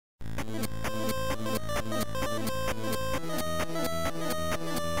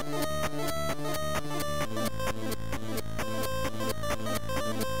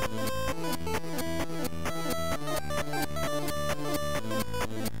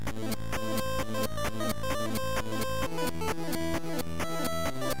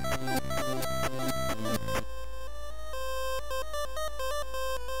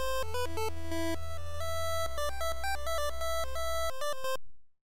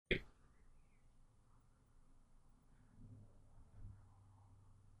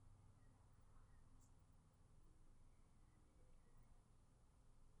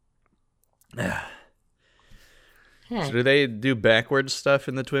So do they do backwards stuff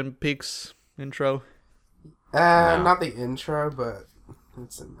in the Twin Peaks intro? No. Not the intro, but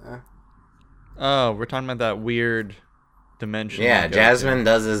it's in there. Oh, we're talking about that weird dimension. Yeah, Jasmine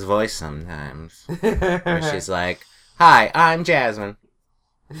does his voice sometimes. Where she's like, "Hi, I'm Jasmine."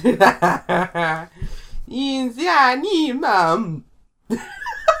 I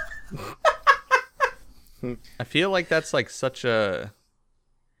feel like that's like such a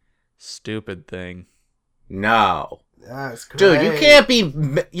stupid thing. No. That's great. Dude, you can't be...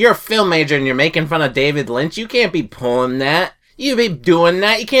 You're a film major and you're making fun of David Lynch. You can't be pulling that. You be doing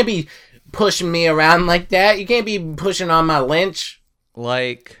that. You can't be pushing me around like that. You can't be pushing on my Lynch.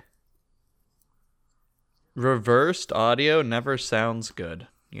 Like, reversed audio never sounds good,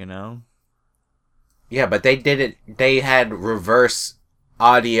 you know? Yeah, but they did it... They had reverse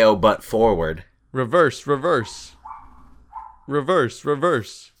audio but forward. Reverse.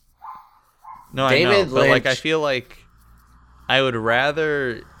 No, David I know, but like, I Lynch- feel like I would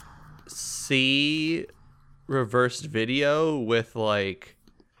rather see reversed video with like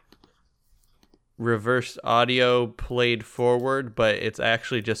reversed audio played forward, but it's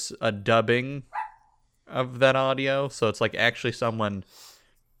actually just a dubbing of that audio. So it's like actually someone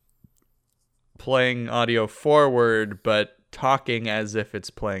playing audio forward, but talking as if it's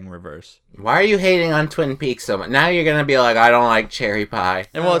playing reverse. Why are you hating on Twin Peaks so much? Now you're gonna be like, I don't like cherry pie.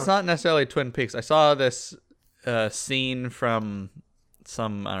 And well, it's not necessarily Twin Peaks. I saw this scene from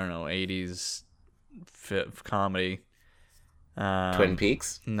some, I don't know, 80s comedy. Twin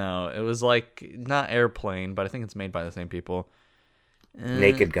Peaks? No, it was like, not Airplane, but I think it's made by the same people.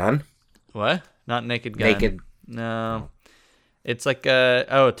 Naked Gun? What? Not Naked Gun. Naked. No. It's like,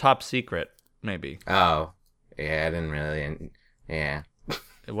 Top Secret, maybe. Oh. Yeah, I didn't really... Yeah.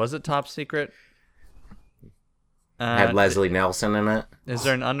 Was it Top Secret? Had Leslie Nelson in it? Is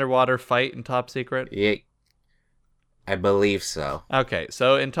there an underwater fight in Top Secret? Yeah. I believe so. Okay,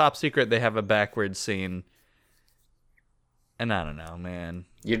 so in Top Secret, they have a backwards scene. And I don't know, man.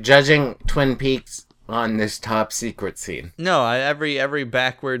 You're judging Twin Peaks on this Top Secret scene. No, every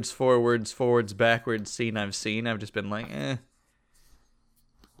backwards, forwards, backwards scene I've seen, I've just been like,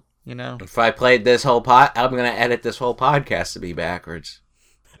 You know? If I played this whole I'm going to edit this whole podcast to be backwards.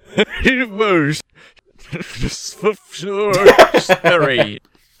 Sorry.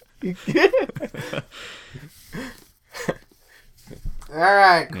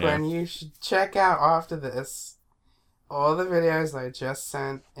 Alright, Quinn, you should check out after this all the videos I just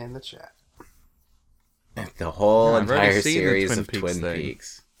sent in the chat. The whole I've already entire seen the series Twin of Peaks Twin thing.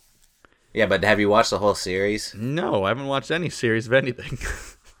 Peaks. Yeah, but have you watched the whole series? No, I haven't watched any series of anything.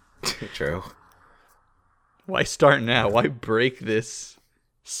 True. Why start now? Why break this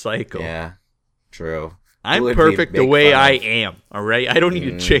cycle? Yeah, true. I'm Who would perfect we the make way fun I of? am, all right? I don't need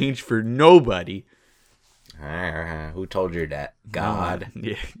to change for nobody. Who told you that? God.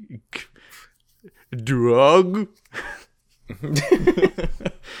 Yeah. Drug?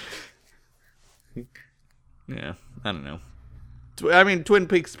 Yeah, I don't know. I mean, Twin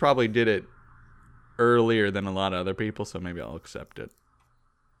Peaks probably did it earlier than a lot of other people, so maybe I'll accept it.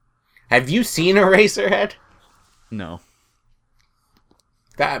 Have you seen Eraserhead? No.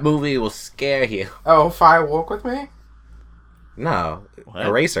 That movie will scare you. Oh, Fire Walk With Me? No, What?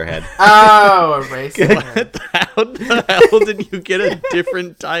 Eraserhead. Oh, Eraserhead. How the hell did you get a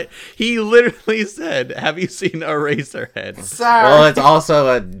different type? He literally said, have you seen Eraserhead? Sorry. Well, it's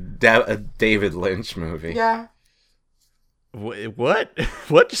also a David Lynch movie. Yeah. What?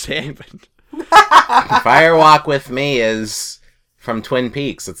 What just happened? Fire Walk With Me is from Twin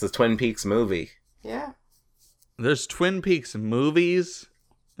Peaks. It's a Twin Peaks movie. Yeah. There's Twin Peaks movies.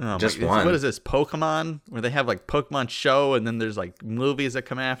 Oh, Just my, one. What is this, Pokemon? Where they have like Pokemon show and then there's like movies that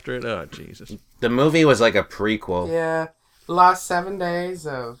come after it? Oh, Jesus. The movie was like a prequel. Yeah. Last 7 days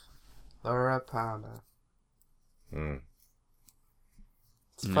of Laura Palmer. Mm.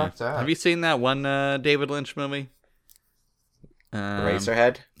 It's fucked up. Have you seen that one David Lynch movie?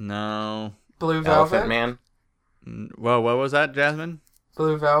 Eraserhead? No. Blue Velvet? Elephant Man? Well, what was that, Jasmine?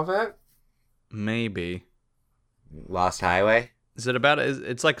 Blue Velvet? Maybe. Lost Highway? Is it about?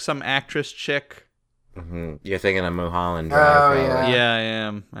 It's like some actress chick. Mm-hmm. You're thinking of Mulholland Drive. Oh, probably. yeah.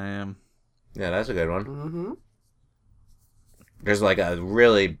 Yeah, I am. Yeah, that's a good one. Mm-hmm. There's like a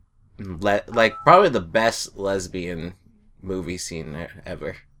really, like probably the best lesbian movie scene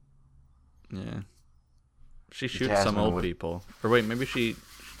ever. Yeah. She shoots Jasmine some old would- people. Or wait, maybe she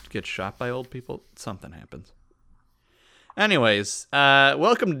gets shot by old people? Something happens. Anyways,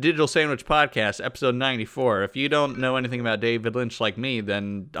 welcome to Digital Sandwich Podcast, episode 94. If you don't know anything about David Lynch like me,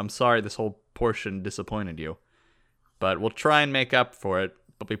 then I'm sorry this whole portion disappointed you. But we'll try and make up for it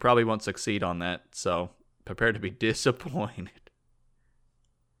but we probably won't succeed on that, so prepare to be disappointed.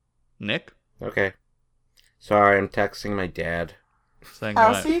 Nick? Okay. Sorry, I'm texting my dad. Saying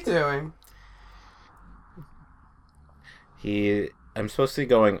How's what? he doing? I'm supposed to be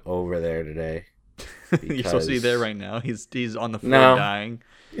going over there today. You're supposed to be there right now. He's on the floor No. dying.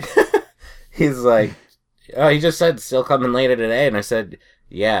 He's like, oh, he just said still coming later today, and I said,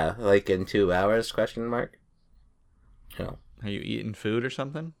 yeah, like in 2 hours, question mark. No. Are you eating food or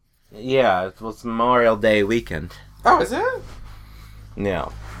something? Yeah, it was Memorial Day weekend. Oh, is it? Yeah.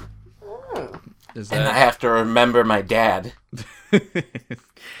 Oh. Is And I have to remember my dad.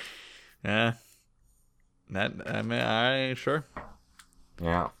 Yeah. That, I mean, sure.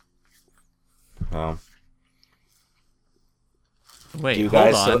 Yeah. Well, Wait, You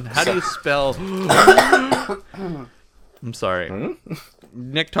hold guys on. so- How do you spell... I'm sorry. hmm?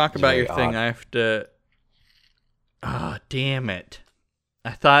 Nick, talk about Very your thing. odd. I have to... Oh, damn it.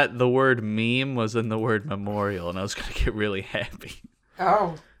 I thought the word meme was in the word memorial, and I was going to get really happy.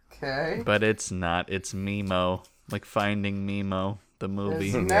 Oh, okay. But it's not. It's Memo. Like Finding Memo, the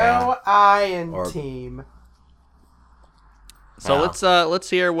movie. There's Yeah. no I in Or- team. So Wow. let's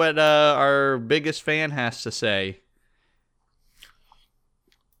hear what our biggest fan has to say.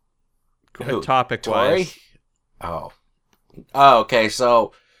 Who? Topic Tori? wise. Oh. Oh, okay,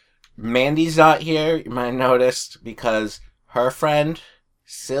 so Mandy's not here, you might have noticed, because her friend,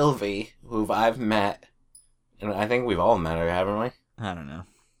 Sylvie, who I've met, and I think we've all met her, haven't we? I don't know.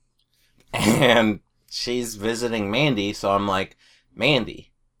 And she's visiting Mandy, so I'm like,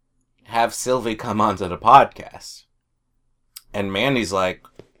 Mandy, have Sylvie come onto the podcast. And Mandy's like,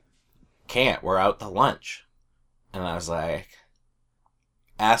 can't, we're out to lunch. And I was like,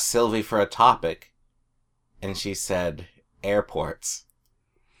 ask Sylvie for a topic. And she said, airports.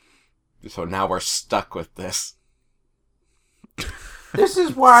 So now we're stuck with this. This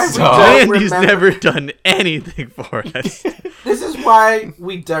is why we So- don't Andy's remember. never done anything for us. This is why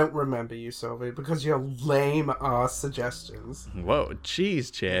we don't remember you, Sylvie, because your lame ass suggestions. Whoa,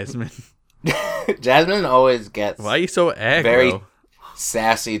 jeez, Jasmine. Jasmine always gets Why are you so aggro? Very-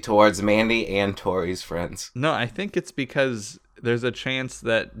 sassy towards Mandy and Tori's friends. No, I think it's because there's a chance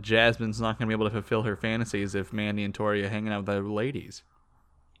that Jasmine's not going to be able to fulfill her fantasies if Mandy and Tori are hanging out with the ladies.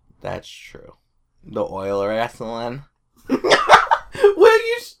 That's true. The oil wrestling. Will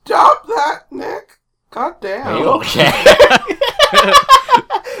you stop that, Nick? God damn. Are you okay?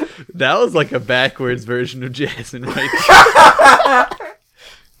 That was like a backwards version of Jasmine, right?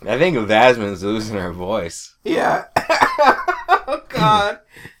 I think Jasmine's losing her voice. Yeah. Oh, God.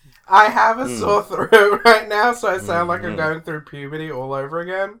 I have a sore throat right now, so I sound like I'm going through puberty all over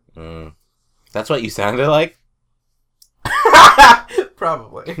again. That's what you sounded like?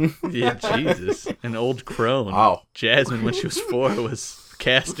 Probably. Yeah, Jesus. An old crone. Oh. Jasmine, when she was 4, was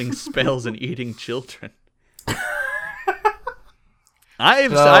casting spells and eating children. I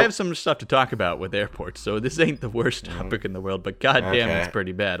have some stuff to talk about with airports, so this ain't the worst topic in the world, but goddamn, Okay. it's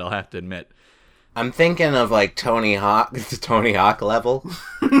pretty bad, I'll have to admit. I'm thinking of like Tony Hawk, the Tony Hawk level.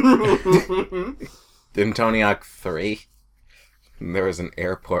 In Tony Hawk 3, there was an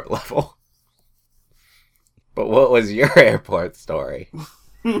airport level. But what was your airport story?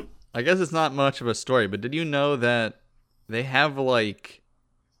 I guess it's not much of a story, but did you know that they have, like,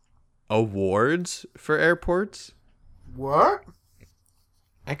 awards for airports? What?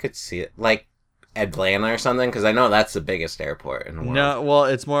 I could see it. Like Atlanta or something, because I know that's the biggest airport in the world. No, well,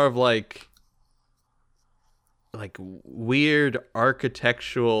 it's more of like weird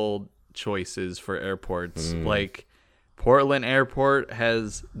architectural choices for airports. Like Portland Airport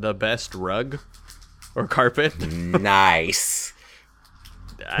has the best rug or carpet. Nice.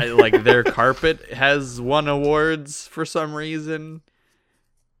 Like their carpet has won awards for some reason.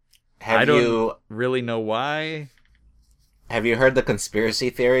 I don't really know why. Have you heard the conspiracy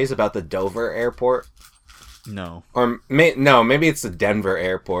theories about the Dover airport? No. Or maybe it's the Denver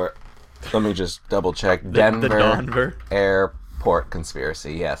airport. Let me just double check. The Denver Denver. airport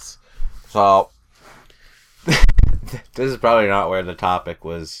conspiracy, yes. So, this is probably not where the topic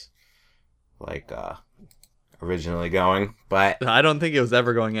was, originally going, but... I don't think it was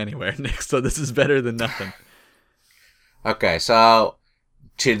ever going anywhere, Nick, so this is better than nothing. Okay, so...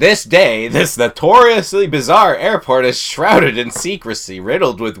 To this day, this notoriously bizarre airport is shrouded in secrecy,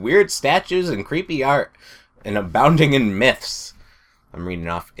 riddled with weird statues and creepy art, and abounding in myths. I'm reading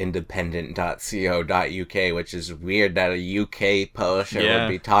off independent.co.uk, which is weird that a UK publisher would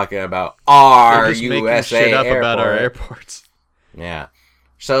be talking about our They're just making USA shit up airport. about our airports. Yeah.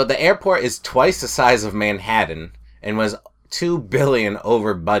 So the airport is twice the size of Manhattan and was $2 billion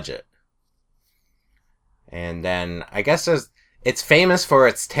over budget. And then I guess It's famous for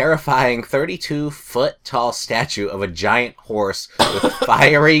its terrifying 32-foot-tall statue of a giant horse with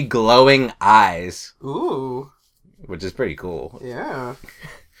fiery, glowing eyes. Ooh. Which is pretty cool. Yeah.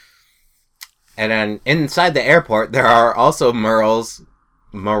 And then inside the airport, there are also murals.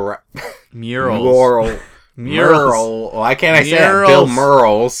 Murals. Why can't I say that? Bill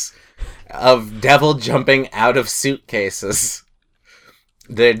Murals of devil jumping out of suitcases.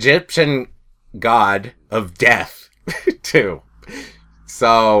 The Egyptian god of death, too.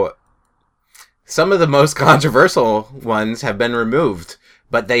 So, some of the most controversial ones have been removed,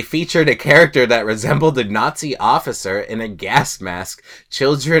 but they featured a character that resembled a Nazi officer in a gas mask,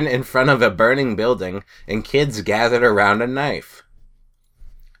 children in front of a burning building, and kids gathered around a knife.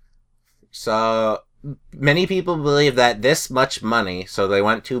 So, many people believe that this much money, so they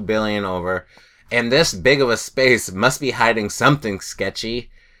went $2 billion over, and this big of a space must be hiding something sketchy.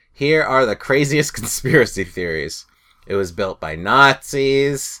 Here are the craziest conspiracy theories. It was built by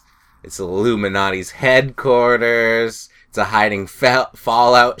Nazis. It's Illuminati's headquarters. It's a hiding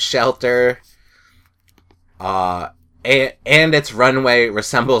fallout shelter. And its runway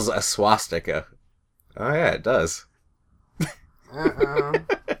resembles a swastika. Oh yeah, it does. Uh-oh.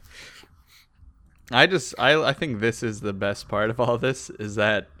 I think this is the best part of all this, is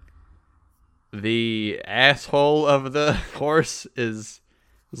that the asshole of the horse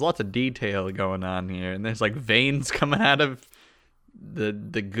there's lots of detail going on here, and there's like veins coming out of the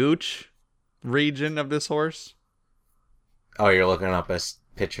gooch region of this horse. Oh, you're looking up a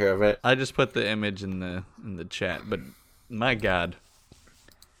picture of it? I just put the image in the chat, but my God.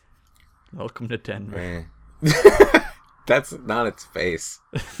 Welcome to Denver. That's not its face.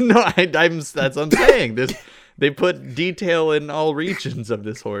 No, that's what I'm saying. They put detail in all regions of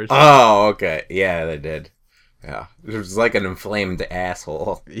this horse. Oh, okay. Yeah, they did. Yeah. It was like an inflamed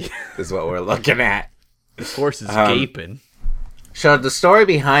asshole, is what we're looking at. This horse is gaping. So the story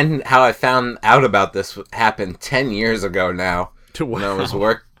behind how I found out about this happened 10 years ago now. Wow. When I was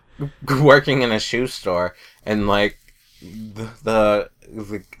working in a shoe store, and like the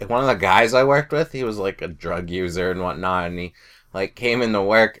one of the guys I worked with, he was like a drug user and whatnot, and he like came into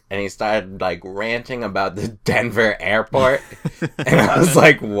work and he started like ranting about the Denver airport. And I was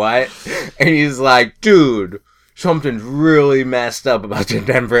like, what? And he's like, dude, something's really messed up about the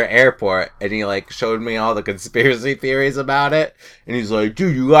Denver airport. And he like showed me all the conspiracy theories about it, and he's like,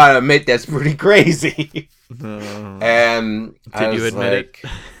 dude, you gotta admit that's pretty crazy. And did you admit it?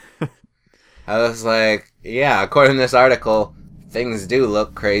 I was like, yeah, according to this article, things do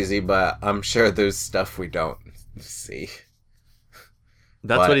look crazy, but I'm sure there's stuff we don't see.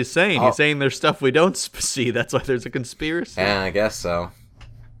 That's what he's saying. He's saying there's stuff we don't see. That's why there's a conspiracy. Yeah, I guess so.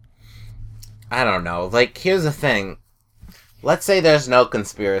 I don't know. Like, here's the thing. Let's say there's no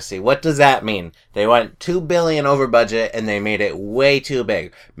conspiracy. What does that mean? They went $2 billion over budget and they made it way too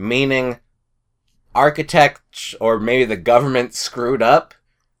big. Meaning, architects or maybe the government screwed up?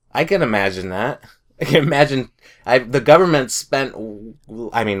 I can imagine that. I can imagine the government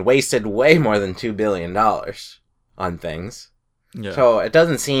wasted way more than $2 billion on things. Yeah. So it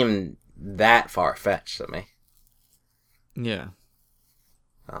doesn't seem that far-fetched to me. Yeah.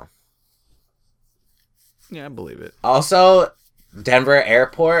 Oh. Yeah, I believe it. Also, Denver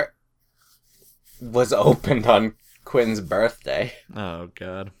Airport was opened on Quinn's birthday. Oh,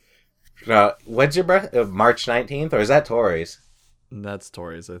 God. When's your birthday? March 19th? Or is that Tori's? That's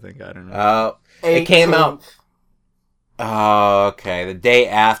Tori's, I think. I don't know. It came out... Oh, okay. The day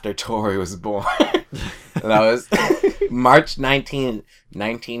after Tori was born. That was March 19th,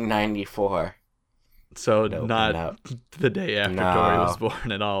 1994. So not the day after Tori was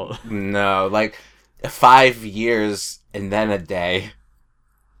born at all. No, like 5 years and then a day.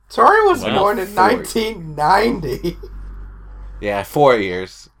 Tori was born in 1990. Yeah, 4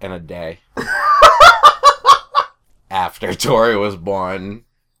 years and a day. After Tori was born.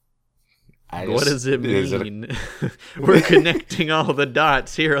 What does it mean? We're connecting all the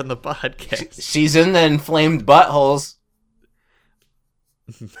dots here on the podcast. She's in the inflamed buttholes.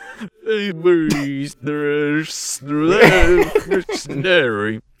 I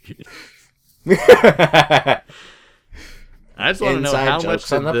just want to know how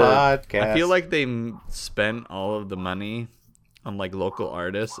much on the podcast. I feel like they spent all of the money on like local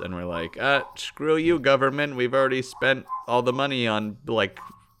artists, and we're like, screw you, government. We've already spent all the money on like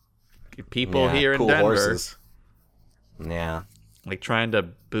people here in cool Denver. Horses. Yeah. Like trying to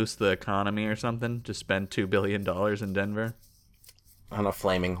boost the economy or something. Just spend $2 billion in Denver. On a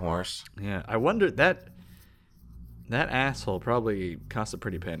flaming horse. Yeah. I wonder, that asshole probably cost a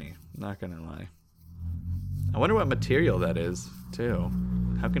pretty penny. Not going to lie. I wonder what material that is, too.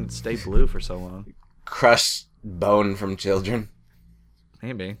 How can it stay blue for so long? Crushed bone from children.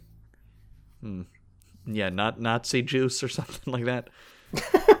 Maybe. Yeah, not Nazi juice or something like that.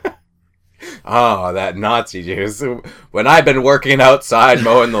 Oh, that Nazi juice. When I've been working outside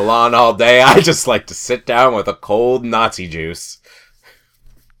mowing the lawn all day, I just like to sit down with a cold Nazi juice.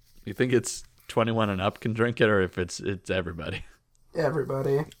 You think it's 21 and up can drink it, or if it's everybody?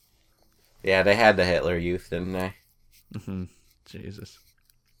 Everybody. Yeah, they had the Hitler Youth, didn't they? Jesus.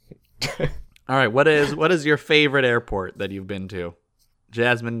 All right, what is your favorite airport that you've been to?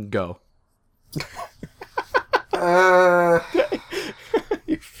 Jasmine, go. Your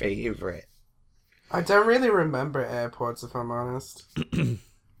favorite. I don't really remember airports, if I'm honest.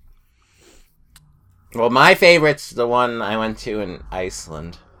 Well, my favorite's the one I went to in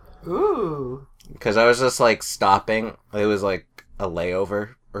Iceland. Ooh. Because I was just, like, stopping. It was, like, a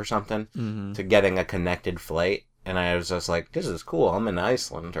layover or something to getting a connected flight. And I was just like, this is cool. I'm in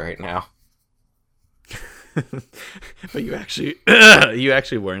Iceland right now. But you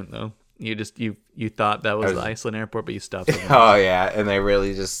actually weren't, though. You thought that was the Iceland airport, but you stopped. Oh, yeah. And they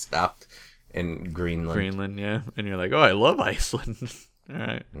really just stopped in Greenland. Greenland, yeah. And you're like, oh, I love Iceland. All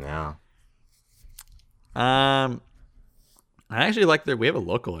right. No. I actually like we have a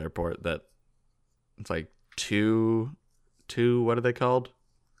local airport that it's like two what are they called?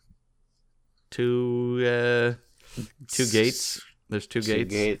 Two gates. There's two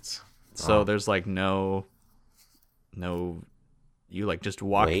gates. So there's like no you like just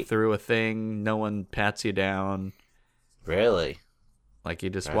walk through a thing, no one pats you down. Really? Like you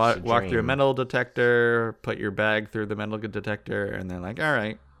just walk through a metal detector, put your bag through the metal detector, and they're like, all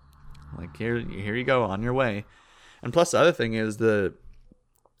right, like here you go, on your way. And plus the other thing is the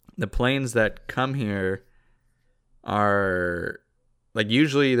planes that come here are like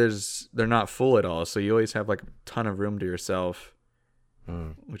usually they're not full at all, so you always have like a ton of room to yourself,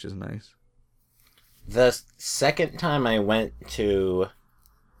 which is nice. The second time I went to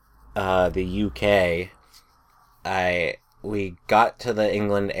the UK, we got to the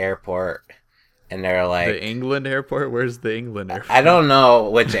England airport, and they're like... The England airport? Where's the England airport? I don't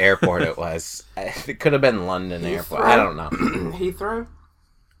know which airport it was. It could have been London Heathrow? airport. I don't know. Heathrow?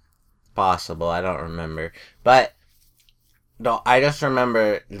 Possible. I don't remember. But no, I just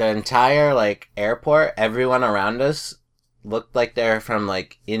remember the entire like airport, everyone around us looked like they're from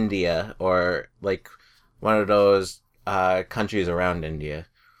like India or like one of those countries around India.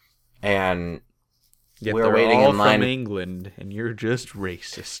 And yet we were waiting in line from England, and you're just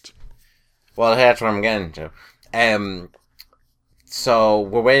racist. Well, that's what I'm getting to. So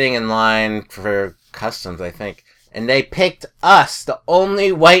we're waiting in line for customs, I think, and they picked us, the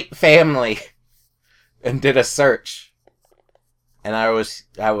only white family, and did a search. And I was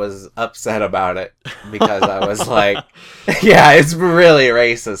upset about it because I was like, yeah, it's really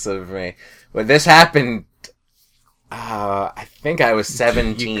racist of me. But this happened. I think I was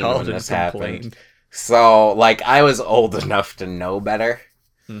 17 when this happened. So, like, I was old enough to know better.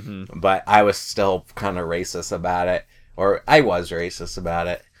 Mm-hmm. But I was still kind of racist about it. Or I was racist about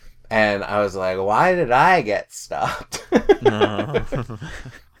it. And I was like, why did I get stopped? No.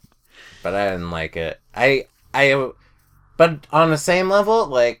 But I didn't like it. But on the same level,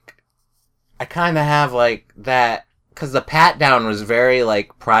 like, I kind of have, like, that... Because the pat-down was very,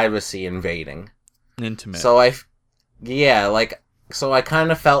 like, privacy invading. Intimate. So I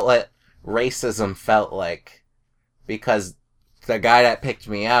kind of felt like racism felt like... Because the guy that picked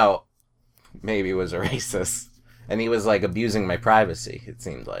me out maybe was a racist. And he was, like, abusing my privacy, it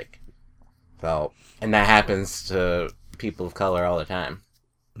seemed like. So, and that happens to people of color all the time.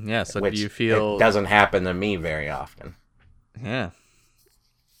 Yeah, so do you feel... It doesn't happen to me very often. Yeah.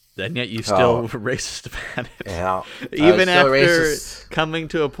 And yet you still were racist about it. Yeah. Even after coming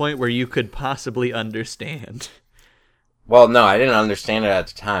to a point where you could possibly understand. Well, no, I didn't understand it at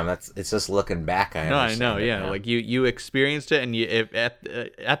the time. It's just looking back. I know, yeah. Now. Like you experienced it, and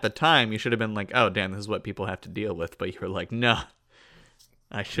at the time you should have been like, "Oh, damn, this is what people have to deal with." But you were like, "No,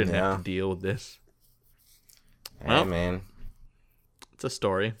 I shouldn't have to deal with this." Hey, well, man, it's a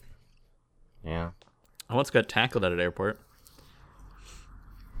story. Yeah. I once got tackled at an airport.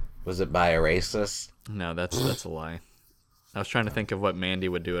 Was it by a racist? No, that's a lie. I was trying to think of what Mandy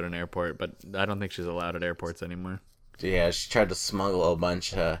would do at an airport, but I don't think she's allowed at airports anymore. Yeah, she tried to smuggle a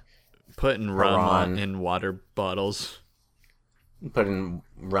bunch of... Putting rum in water bottles. Putting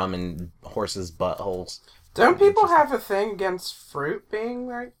rum in horses' buttholes. Don't people have a thing against fruit being,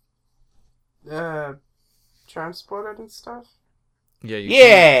 like, transported and stuff? Yeah, you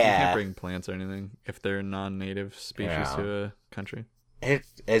can't bring plants or anything if they're non-native species to a country.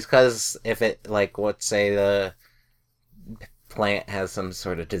 It's because if it, like, let's say the plant has some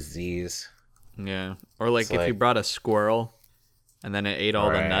sort of disease Yeah. Or like It's if you like- brought a squirrel and then it ate all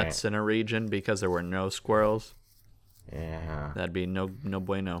the Right. nuts in a region because there were no squirrels, Yeah. that'd be no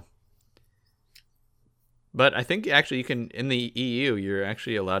bueno. But I think actually you can, in the EU, you're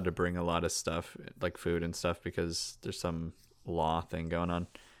actually allowed to bring a lot of stuff, like food and stuff, because there's some law thing going on.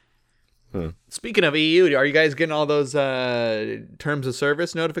 Speaking of EU, are you guys getting all those terms of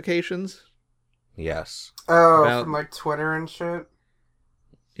service notifications? Yes. Oh, About- from like Twitter and shit.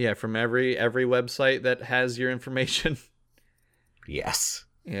 Yeah, from every website that has your information. Yes.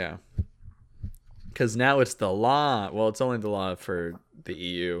 Yeah. Because now it's the law. Well, it's only the law for the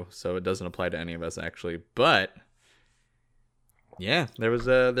EU, so it doesn't apply to any of us actually. But yeah, there's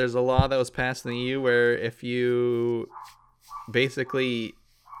a law that was passed in the EU where if you basically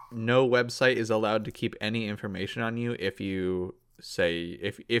no website is allowed to keep any information on you if you say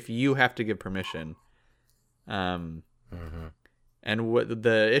if you have to give permission. And what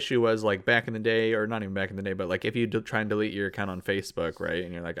the issue was, like back in the day, or not even back in the day, but like if you try and delete your account on Facebook, right,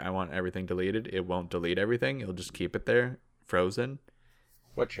 and you're like, I want everything deleted, it won't delete everything. It'll just keep it there, frozen.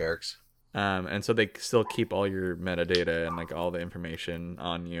 What jerks? And so they still keep all your metadata and like all the information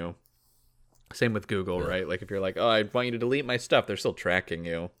on you. Same with Google, right? Like if you're like, oh, I want you to delete my stuff, they're still tracking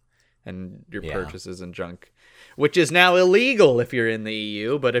you and your purchases and junk, which is now illegal if you're in the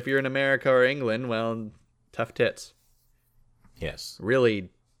EU. But if you're in America or England, well, tough tits. Yes. Really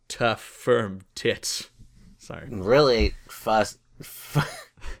tough, firm tits. Sorry. Really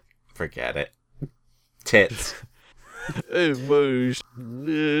forget it. Tits.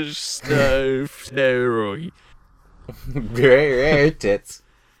 Very tits.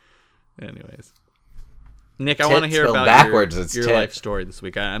 Anyways. Nick, I Tits want to hear spelled about backwards, your it's your tit. life story this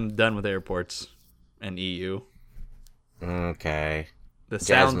week. I'm done with airports and EU. Okay. This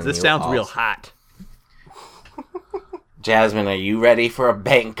Jasmine, sounds you real also- hot. Jasmine, are you ready for a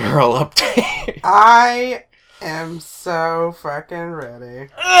bank girl update? I am so fucking ready.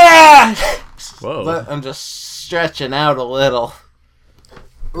 Whoa. But I'm just stretching out a little.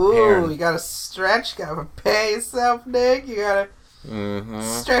 Ooh, Aaron. you gotta stretch, gotta pay yourself, Nick. You gotta Mm-hmm.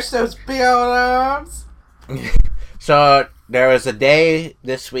 stretch those big old arms. So there was a day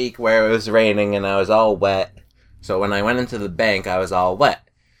this week where it was raining and I was all wet. So when I went into the bank, I was all wet.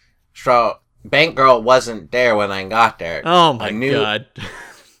 So bank girl wasn't there when I got there. Oh my I knew- god.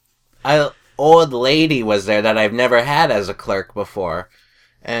 A old lady was there that I've never had as a clerk before.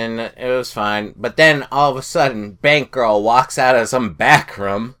 And it was fine. But then all of a sudden, bank girl walks out of some back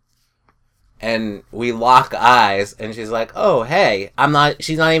room. And we lock eyes. And she's like, oh, hey.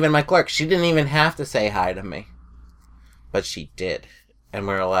 She's not even my clerk. She didn't even have to say hi to me. But she did. And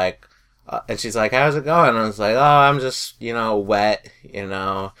we were like, and she's like, how's it going? And I was like, oh, I'm just, wet,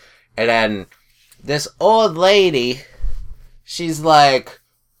 And then this old lady, she's like,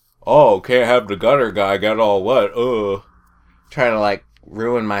 oh, can't have the gutter guy get all wet. Trying to, like,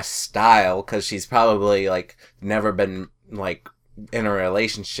 ruin my style because she's probably, like, never been, like, in a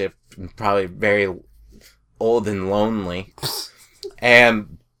relationship, probably very old and lonely.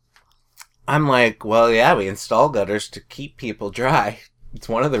 And I'm like, well, yeah, we install gutters to keep people dry. It's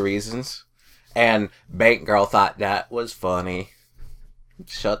one of the reasons. And bank girl thought that was funny.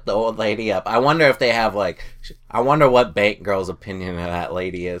 Shut the old lady up. I wonder if they have, like, I wonder what bank girl's opinion of that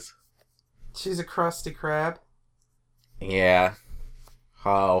lady is. She's a crusty crab. Yeah.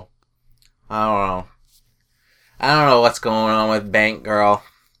 Oh. I don't know. I don't know what's going on with bank girl.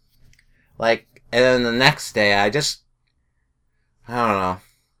 Like, and then the next day, I don't know.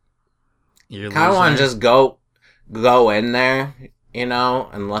 You're Kind of want to losing just go in there,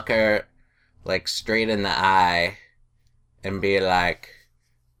 and look her, like, straight in the eye and be like,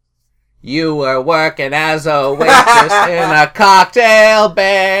 you were working as a waitress in a cocktail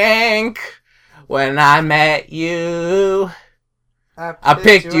bank when I met you. I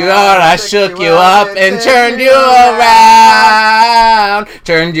picked you out, I shook you up and turned you around.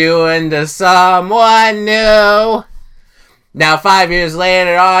 Turned you into someone new. Now 5 years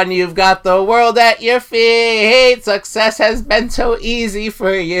later on, you've got the world at your feet. Success has been so easy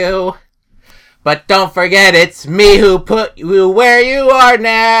for you. But don't forget, it's me who put you where you are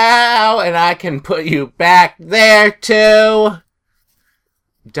now. And I can put you back there too.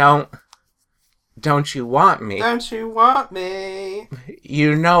 Don't you want me? Don't you want me?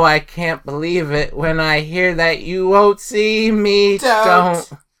 You know I can't believe it when I hear that you won't see me.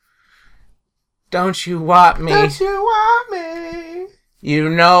 Don't you want me? Don't you want me? You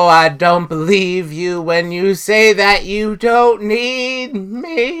know I don't believe you when you say that you don't need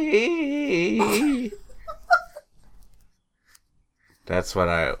me. That's what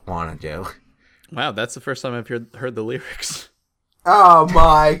I want to do. Wow, that's the first time I've heard the lyrics. Oh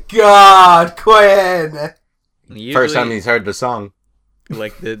my god, Quinn! Usually, First time he's heard the song.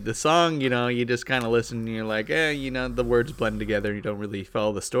 like the song, you just kind of listen and you're like, the words blend together and you don't really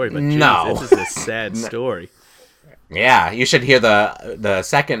follow the story. But geez, No. this is a sad story. Yeah, you should hear the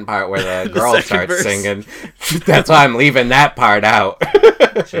second part where the The girl second starts verse. singing. That's why I'm leaving that part out.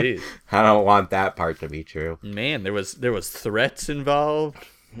 Jeez. I don't want that part to be true. Man, there was threats involved.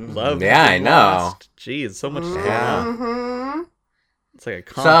 Love. Yeah, had I been know. lost. Jeez, so much to go Yeah. on. Mm-hmm. It's like a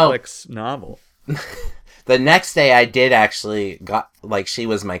complex novel. The next day I did actually she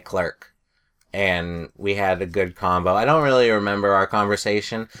was my clerk. And we had a good convo. I don't really remember our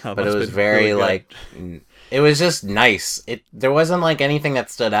conversation, Oh, but it must've was been very really good. it was just nice. There wasn't like anything that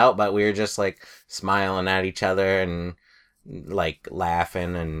stood out, but we were just like smiling at each other and like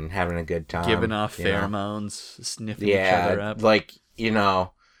laughing and having a good time. Giving off you know? pheromones, sniffing each other up. Like, I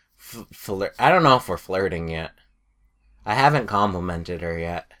don't know if we're flirting yet. I haven't complimented her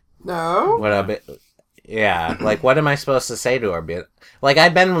yet. No? What a bit. Yeah, like what am I supposed to say to her? Like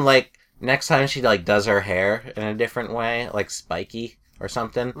I've been like next time she like does her hair in a different way, like spiky or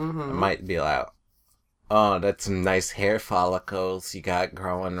something, I might be like, "Oh, that's some nice hair follicles you got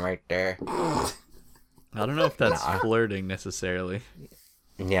growing right there." I don't know if that's Nah. flirting necessarily.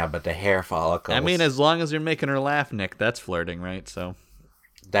 Yeah, but the hair follicles. I mean, as long as you're making her laugh, Nick, that's flirting, right? So,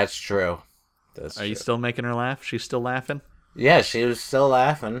 that's true. are you still making her laugh? She's still laughing? Yeah, she was still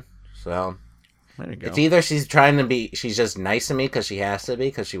laughing. So There you go. it's either she's just nice to me because she has to be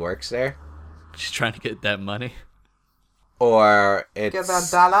because she works there, She's trying to get that money. or Get that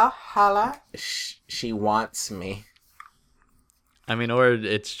it's dollar, holla. she wants me. I mean, or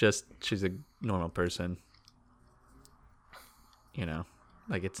it's just she's a normal person.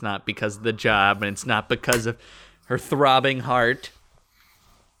 Like it's not because of the job and it's not because of her throbbing heart.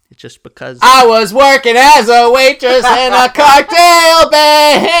 It's just because... I was working as a waitress in a cocktail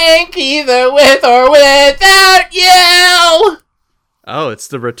bank, either with or without you. Oh, it's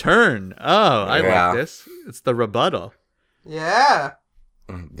the return. Oh, I Yeah. like this. It's the rebuttal. Yeah.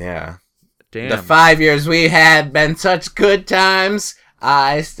 Yeah. Damn. The 5 years we had been such good times.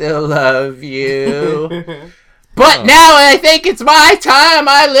 I still love you. But now I think it's my time.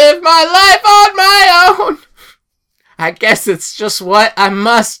 I live my life on my own. I guess it's just what I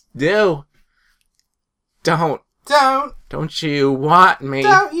must do. Don't you want me?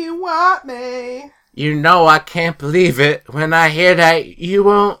 Don't you want me? You know I can't believe it when I hear that you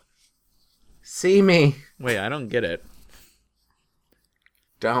won't see me. Wait, I don't get it.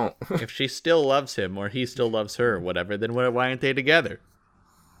 Don't. If she still loves him or he still loves her or whatever, then why aren't they together?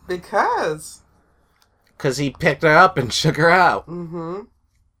 Because. Because he picked her up and shook her out. Mm-hmm.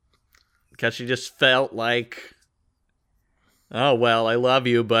 Because she just felt like, oh, well, I love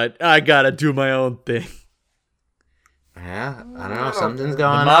you, but I gotta do my own thing. Yeah, I don't know. Something's going The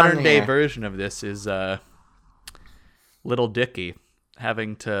on modern day here. version of this is Little Dicky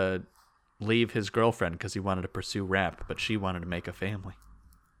having to leave his girlfriend because he wanted to pursue rap, but she wanted to make a family.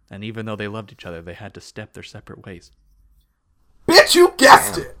 And even though they loved each other, they had to step their separate ways. Bitch, you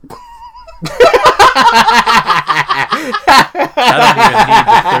guessed it!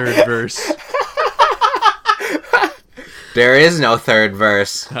 I don't even need the third verse. There is no third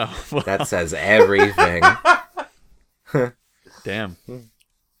verse. Oh, well, That says everything. damn.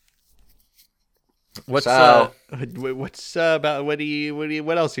 What's So- about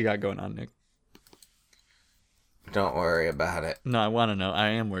what else you got going on, Nick? Don't worry about it. No, I want to know. I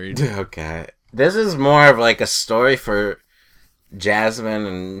am worried. Okay. This is more of like a story for Jasmine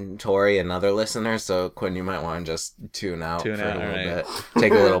and Tori and other listeners, so Quinn, you might want to just tune out Tune for out, a little alright. bit.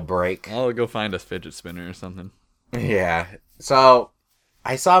 Take a little break. I'll go find a fidget spinner or something. Yeah. So,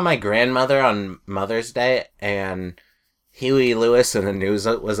 I saw my grandmother on Mother's Day, and Huey Lewis in the news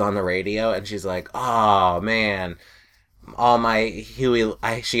was on the radio, and she's like, "Oh man, all my Huey."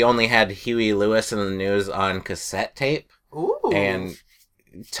 She only had Huey Lewis in the news on cassette tape, Ooh. and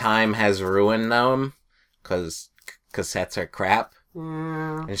time has ruined them because cassettes are crap.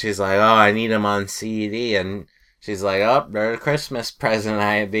 Yeah. And she's like, "Oh, I need them on CD," and she's like, "Oh, they're a Christmas present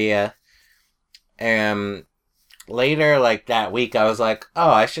idea." And later, like that week, I was like, "Oh,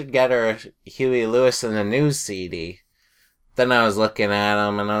 I should get her Huey Lewis in the News CD." Then I was looking at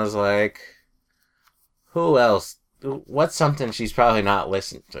them, and I was like, "Who else? What's something she's probably not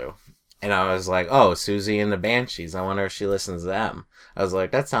listened to?" And I was like, "Oh, Susie and the Banshees. I wonder if she listens to them." I was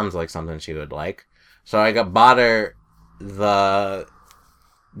like, "That sounds like something she would like." So I bought her the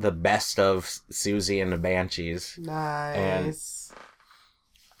best of Susie and the Banshees. Nice.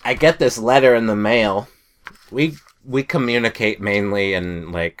 I get this letter in the mail. We communicate mainly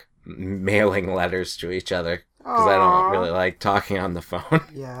in like mailing letters to each other. because I don't really like talking on the phone.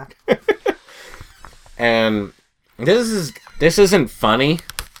 Yeah. And this isn't funny.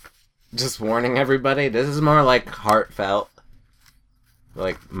 Just warning everybody. This is more like heartfelt,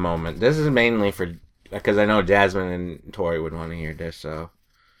 like moment. This is mainly for because I know Jasmine and Tori would want to hear this. So,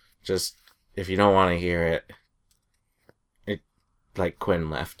 just if you don't want to hear it, like Quinn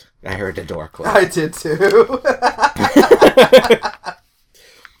left. I heard the door close. I did too.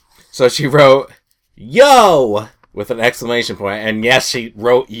 So she wrote, "Yo!" with an exclamation point. And yes, she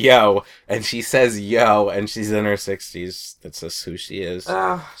wrote yo. And she says yo. And she's in her 60s. That's just who she is.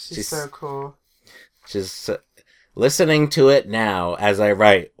 Oh, she's so cool. She's listening to it now as I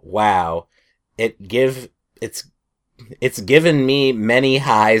write, wow. It's given me many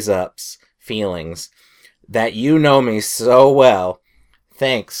highs ups feelings that you know me so well.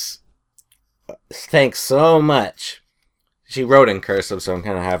 Thanks so much. She wrote in cursive, so I'm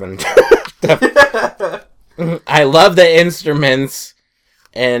kind of having I love the instruments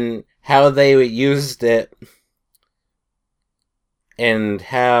and how they used it and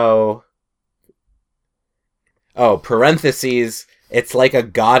how parentheses, it's like a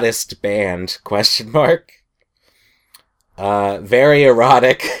goddess band, question mark. Very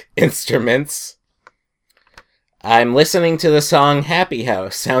erotic instruments. I'm listening to the song Happy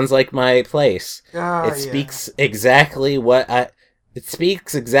House. Sounds like my place. It speaks exactly what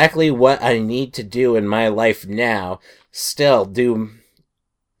I need to do in my life now. I'll do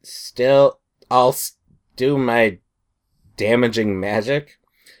my damaging magic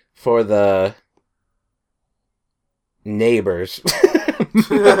for the neighbors.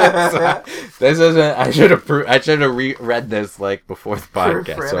 This isn't. I should have read this like before the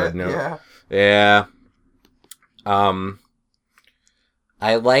podcast, so I'd know. Yeah.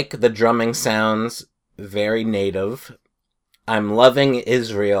 I like the drumming sounds. Very native. I'm loving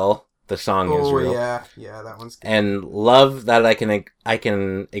Israel. The song Israel. Yeah, that one's good. And love that I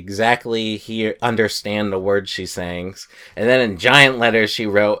can exactly understand the words she's saying. And then in giant letters she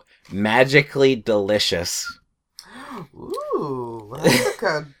wrote, "Magically delicious." Ooh, that's a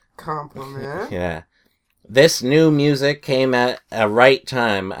good compliment. Yeah. This new music came at a right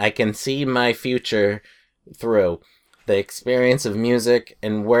time. I can see my future through the experience of music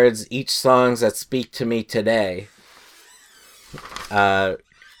and words, each songs that speak to me today.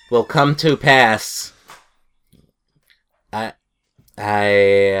 Will come to pass. I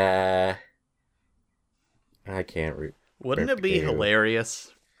can't read. Wouldn't it be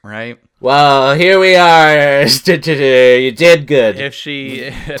hilarious, right? Well, here we are. You did good. If she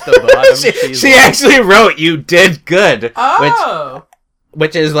at the bottom, she actually wrote "you did good," Oh,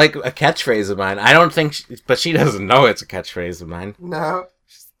 which is like a catchphrase of mine. I don't think, but she doesn't know it's a catchphrase of mine. no.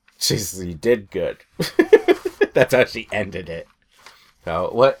 She's "you did good." That's how she ended it.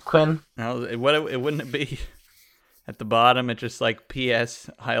 So what, Quinn? No, it wouldn't it be at the bottom? It's just like P.S.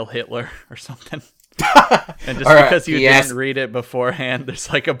 Heil Hitler or something. And just because you didn't read it beforehand, there's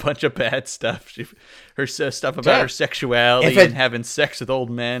like a bunch of bad stuff. Her stuff about her sexuality and having sex with old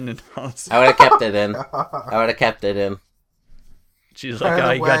men and all this. I would have kept it in. She's like,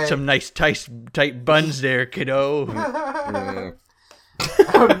 "Oh, you got some nice tight buns there, kiddo."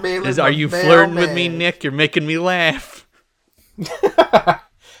 Are you flirting with me, Nick? You're making me laugh.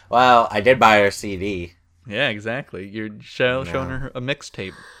 Well, I did buy her CD. Yeah, exactly. You're showing her a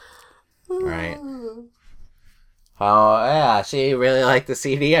mixtape. Right. Oh, yeah, she really liked the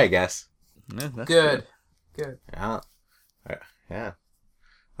CD, I guess. Yeah, that's Good. Yeah. Yeah.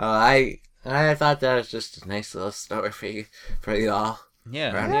 I thought that was just a nice little story for y'all.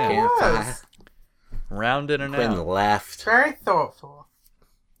 Yeah, Around yeah, the it campfire. was. Rounded and Quinn out. left. Very thoughtful.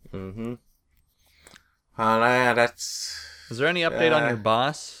 Mm-hmm. Oh, yeah, that's... Is there any update on your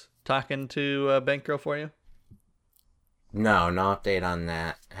boss talking to Bank Girl for you? No update on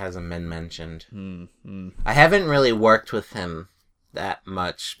that. Hasn't been mentioned. Mm-hmm. I haven't really worked with him that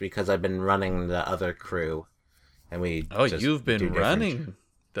much because I've been running the other crew. And you've been running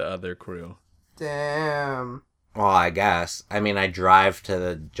the other crew. Damn. Well, I guess. I mean, I drive to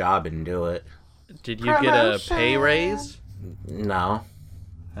the job and do it. Did you get a pay raise? No.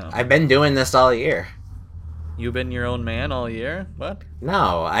 Oh. I've been doing this all year. You've been your own man all year? What?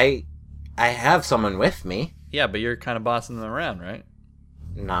 No, I have someone with me. Yeah, but you're kind of bossing them around, right?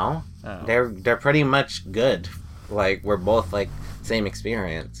 No. Oh. They're pretty much good. Like, we're both, like, same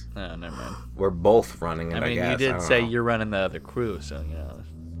experience. Oh, never mind. We're both running it, I guess. You did say you're running the other crew, so, you know.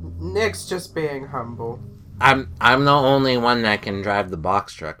 Nick's just being humble. I'm the only one that can drive the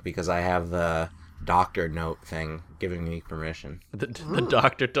box truck because I have the doctor note thing giving me permission. The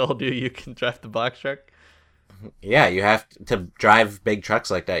doctor told you can drive the box truck? Yeah, you have to drive big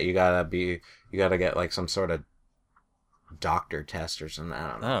trucks like that. You gotta get like some sort of doctor test or something.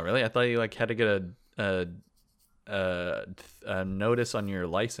 I don't know. Oh, really? I thought you like had to get a notice on your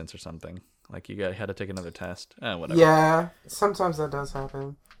license or something. Like had to take another test. Whatever. Yeah, sometimes that does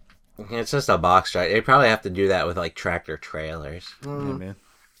happen. It's just a box drive. They probably have to do that with like tractor trailers. Yeah, man.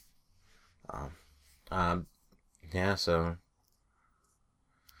 Yeah. So.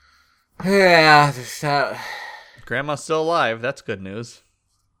 Yeah. Grandma's still alive. That's good news.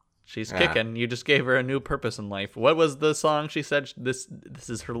 She's kicking. You just gave her a new purpose in life. What was the song she said? This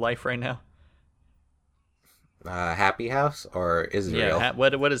is her life right now. Happy House or Israel? Yeah.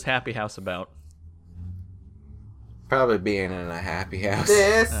 What is Happy House about? Probably being in a happy house.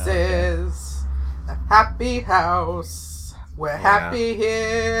 This is a happy house. We're happy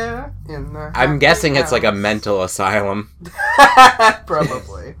here in the. I'm guessing house. it's like a mental asylum.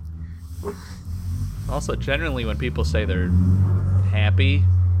 Probably. Also, generally, when people say they're happy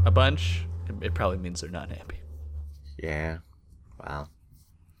a bunch, it probably means they're not happy. Yeah. Wow.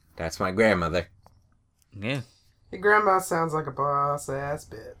 That's my grandmother. Yeah. Your grandma sounds like a boss ass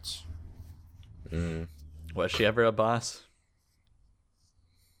bitch. Was she ever a boss?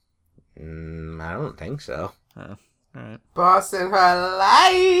 I don't think so. Oh, all right. Boss in her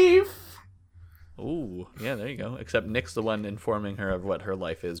life. Ooh, yeah, there you go. Except Nick's the one informing her of what her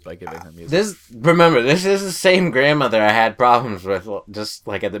life is by giving her music. This is the same grandmother I had problems with just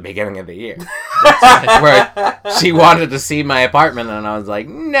like at the beginning of the year. Where she wanted to see my apartment and I was like,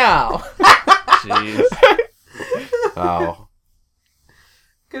 no. Jeez. Oh.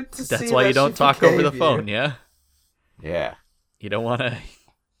 Good to see. That's why you don't talk over the phone, yeah? Yeah. You don't want to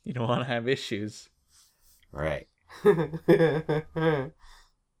have issues. Right.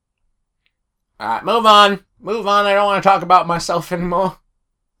 Alright, move on. Move on. I don't want to talk about myself anymore.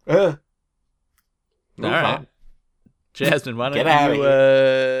 Move on. Jasmine, why don't Get out of you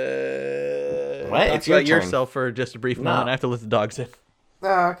What? talk It's your about turn. yourself for just a brief moment? I have to let the dogs in.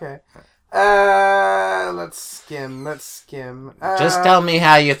 Oh, okay. Let's skim. Just tell me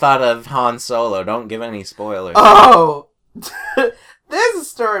how you thought of Han Solo. Don't give any spoilers. Oh! There's a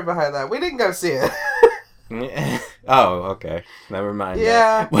story behind that. We didn't go see it. Oh, okay. Never mind.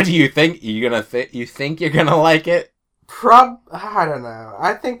 Yeah. What do you think? You think you're gonna like it? I don't know.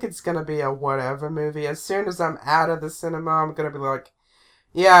 I think it's gonna be a whatever movie. As soon as I'm out of the cinema, I'm gonna be like,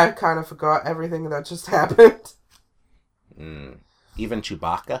 yeah, I kind of forgot everything that just happened. Even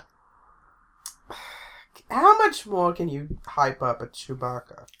Chewbacca? How much more can you hype up a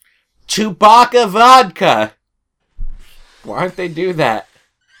Chewbacca? Chewbacca vodka! Why don't they do that?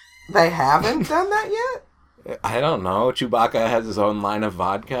 They haven't done that yet? I don't know. Chewbacca has his own line of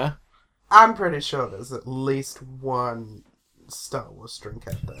vodka. I'm pretty sure there's at least one Star Wars drink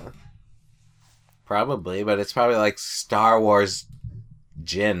out there. Probably, but it's probably like Star Wars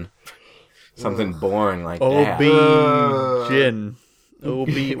gin. Something boring like that. Jin.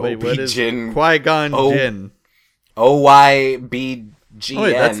 Wait, what is Jin. Qui-Gon Jinn. OYBGN. Oh,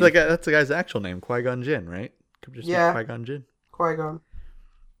 wait, that's the guy's actual name, Qui-Gon Jinn, right? Could just be Yeah. Qui-Gon Jinn. Qui-Gon.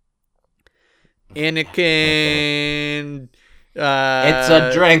 Anakin. It's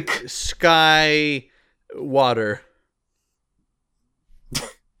a drink. Sky water.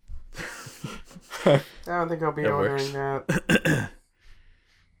 I don't think I'll be That ordering that.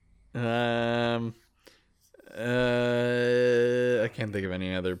 I can't think of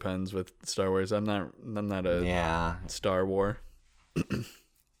any other puns with Star Wars. I'm not a Star War.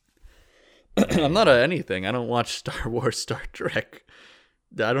 I'm not a anything. I don't watch Star Wars, Star Trek.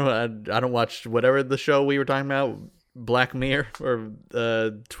 I don't watch whatever the show we were talking about, Black Mirror or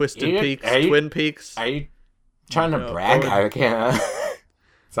Twin Peaks. Are you trying to brag? I can't.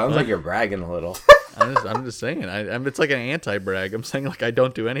 Sounds like you're bragging a little. I'm just saying. It's like an anti-brag. I'm saying like I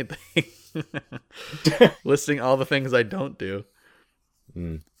don't do anything. Listing all the things I don't do.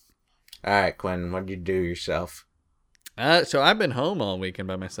 All right, Quinn, what did you do yourself? So I've been home all weekend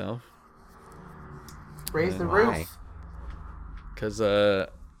by myself. Raise the Why? roof. Because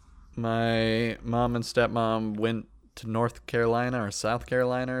my mom and stepmom went to North Carolina or South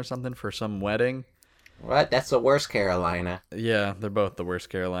Carolina or something for some wedding. What? That's the worst Carolina. Yeah, they're both the worst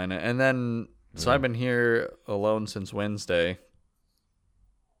Carolina. And then, so I've been here alone since Wednesday.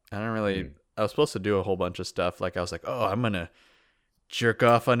 I was supposed to do a whole bunch of stuff. Like, I was like, oh, I'm going to jerk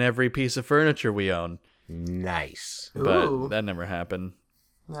off on every piece of furniture we own. Nice. But Ooh. that never happened.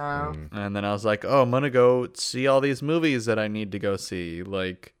 No. And then I was like, oh, I'm going to go see all these movies that I need to go see.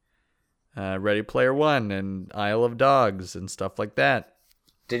 Like Ready Player One and Isle of Dogs and stuff like that.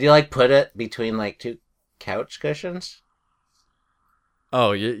 Did you, put it between, two couch cushions?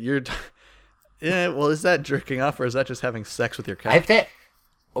 Oh, you're... Yeah, well, is that jerking off or is that just having sex with your couch? I think...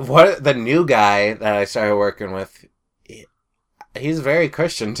 the new guy that I started working with, he's very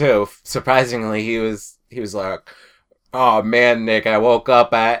Christian too. Surprisingly, he was like, "Oh man, Nick, I woke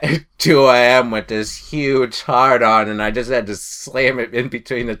up at 2 a.m. with this huge hard on, and I just had to slam it in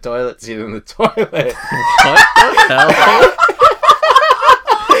between the toilet seat and the toilet." What the hell?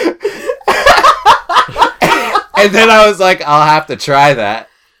 And then I was like, "I'll have to try that."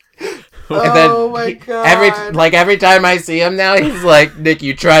 And then Oh my god! every time I see him now, he's like, "Nick,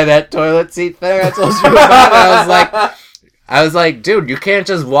 you try that toilet seat thing I told you about?" And I was like, dude, you can't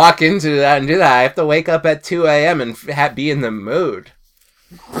just walk into that and do that. I have to wake up at 2 a.m. and be in the mood.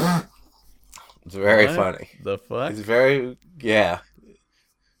 It's very funny. The fuck? It's very, yeah.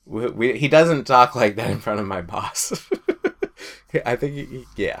 He doesn't talk like that in front of my boss. I think,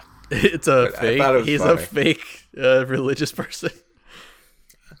 yeah. It's a But I thought it fake. was He's funny. a fake religious person.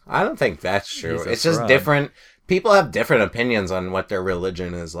 I don't think that's true. He's a It's just fraud. different. People have different opinions on what their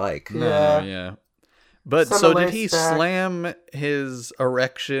religion is like. Yeah. Yeah. But Some so of did my he stack- slam his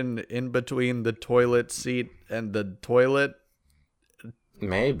erection in between the toilet seat and the toilet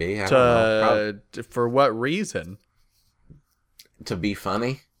Maybe. I don't know. for what reason? To be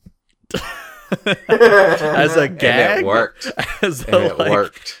funny. As a gag? And it worked. As And it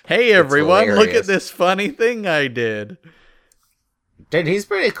worked. Hey everyone, look hilarious. at this funny thing I did. Dude, he's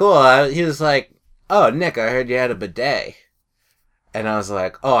pretty cool. He was like, "Oh, Nick, I heard you had a bidet." And I was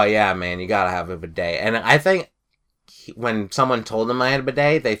like, "Oh, yeah, man, you gotta have a bidet." And I think when someone told him I had a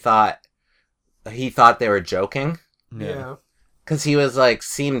bidet, he thought they were joking. Yeah. Because he was like,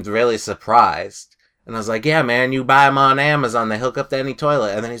 seemed really surprised. And I was like, "Yeah, man, you buy them on Amazon, they hook up to any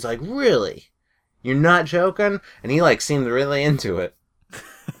toilet." And then he's like, "Really? You're not joking?" And he like seemed really into it.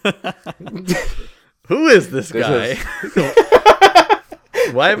 Who is this This guy?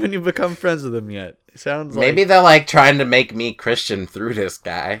 is- Why haven't you become friends with him yet? It sounds like Maybe they're like trying to make me Christian through this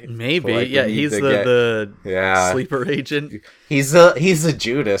guy. maybe. Like, Yeah, we need he's to the Yeah. sleeper agent. He's a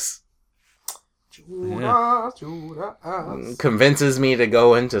Judas. Judas. Convinces me to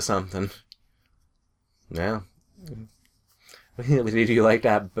go into something. Yeah. Did you like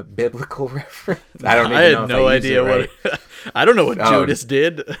that biblical reference? I don't even I know had if no I used idea it right. what. I don't know what Oh. Judas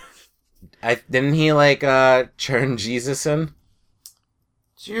did. Didn't he like turn Jesus in?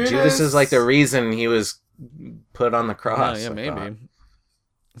 Judas is like the reason he was put on the Oh, cross. yeah, I thought.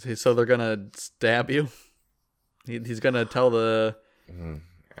 maybe. So they're gonna stab you. He's gonna tell the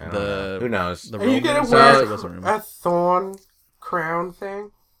I don't The- know. Who knows? the Are you gonna Romans. wear It wasn't Roman. a thorn crown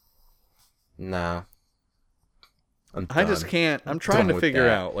thing? No. I'm I just done. can't. I'm trying done to with figure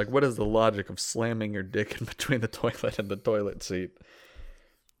that. out what is the logic of slamming your dick in between the toilet and the toilet seat.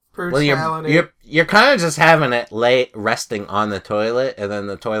 Well, Brutality. you're kind of just having it resting on the toilet, and then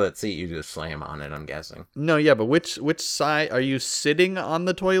the toilet seat you just slam on it. I'm guessing. No, yeah, but which side are you sitting on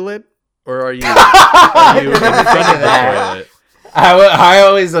the toilet or are you in front of the toilet? I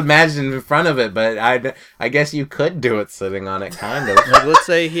always imagined in front of it, but I guess you could do it sitting on it, kind of. Like, let's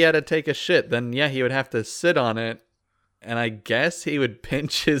say he had to take a shit, then yeah, he would have to sit on it, and I guess he would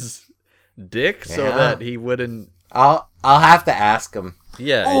pinch his dick so Yeah. that he wouldn't. I'll have to ask him.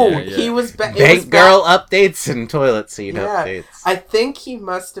 Yeah. Oh, yeah, yeah. he was Bank girl updates and toilet seat Yeah, updates. I think he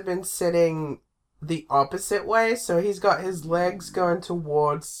must have been sitting the opposite way, so he's got his legs going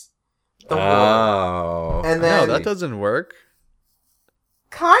towards the wall. Oh, And No, then that doesn't work.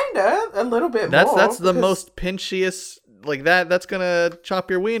 kinda a little bit more. That's the because- most pinchiest. Like that's gonna chop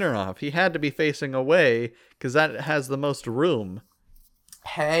your wiener off. He had to be facing away because that has the most room.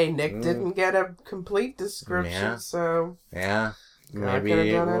 Hey, Nick didn't get a complete description, Yeah. so yeah. I Maybe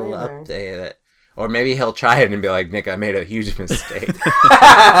could've done we'll anything. update it, or maybe he'll try it and be like, "Nick, I made a huge mistake."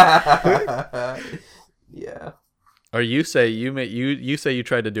 yeah. Or you say you say you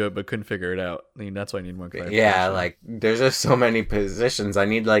tried to do it but couldn't figure it out. I mean, that's why I need more clarification. Yeah, like there's just so many positions. I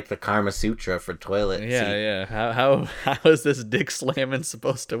need like the Karma Sutra for toilet. Yeah, seat. yeah. How is this dick slamming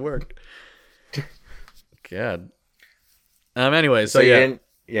supposed to work? God. Anyway, so you yeah, didn't.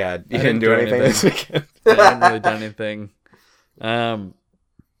 Yeah, you didn't didn't do do anything this weekend. I haven't really done anything.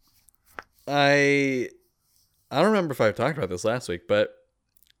 I don't remember if I talked about this last week, but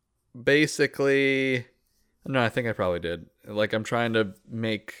basically, no, I think I probably did. Like, I'm trying to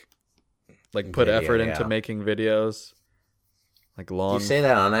put Video, effort into yeah. making videos, like long. You say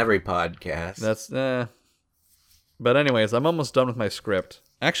that on every podcast. That's But anyways, I'm almost done with my script.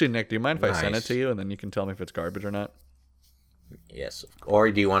 Actually, Nick, do you mind if I send it Nice. to you and then you can tell me if it's garbage or not? Yes. Or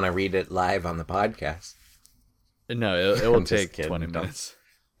do you want to read it live on the podcast? No, it will I'm just take kidding. 20 Don't- minutes.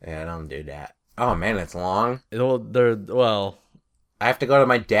 Yeah, don't do that. Oh man, it's long. Well, I have to go to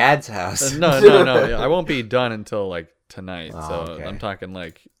my dad's house. no. I won't be done until like tonight. Oh, so okay. I'm talking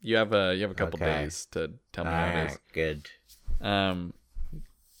like you have a couple Okay. days to tell me how it is. Alright, good.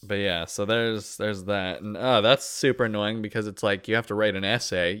 But yeah, so there's that, and that's super annoying because it's like you have to write an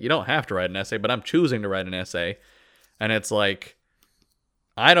essay. You don't have to write an essay, but I'm choosing to write an essay, and it's like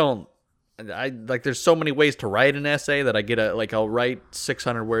I like there's so many ways to write an essay that I get I'll write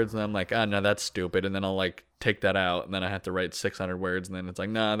 600 words and I'm like, oh no, that's stupid, and then I'll like take that out, and then I have to write 600 words, and then it's like,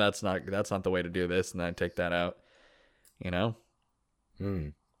 no, that's not the way to do this, and then I take that out. You know?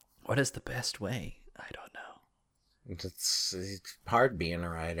 What is the best way? I don't know. It's hard being a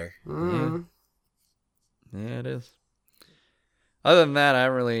writer. Mm. Yeah, it is. Other than that, I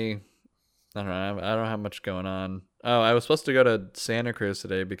don't know. I don't have much going on. Oh, I was supposed to go to Santa Cruz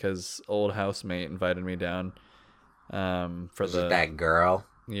today because old housemate invited me down. For that girl.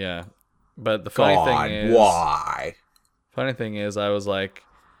 Yeah, but the funny thing is, I was like,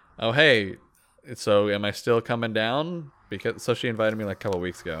 oh hey, so am I still coming down? So she invited me like a couple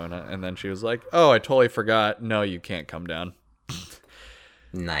weeks ago, and then she was like, oh, I totally forgot. No, you can't come down.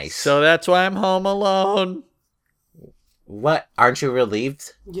 Nice. So that's why I'm home alone. What? Aren't you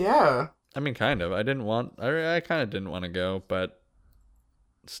relieved? Yeah. I mean, kind of. I kind of didn't want to go, but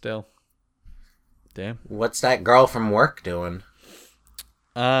still. Damn. What's that girl from work doing?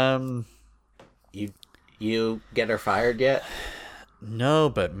 You get her fired yet? No,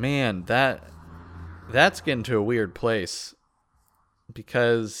 but man, that's getting to a weird place.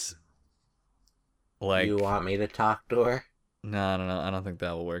 Because, like... You want me to talk to her? No, I don't know. I don't think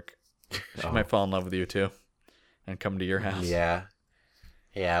that will work. She might fall in love with you, too. And come to your house. Yeah.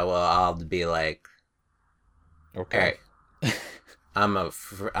 Yeah, well, I'll be like... Okay.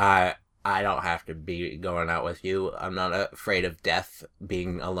 Alright. I don't have to be going out with you. I'm not afraid of death,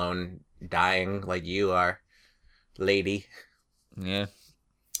 being alone, dying like you are, lady. Yeah.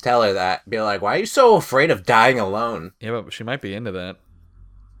 Tell her that. Be like, why are you so afraid of dying alone? Yeah, but she might be into that.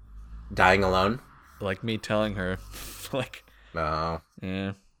 Dying alone? Like me telling her. Like, oh.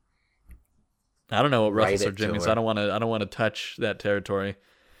 Yeah. I don't know what Write Russell or it Jimmy, to so her. I don't want to touch that territory.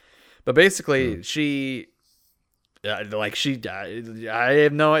 But basically, she... I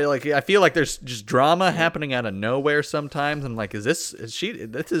have no, like, I feel like there's just drama happening out of nowhere sometimes. And like, this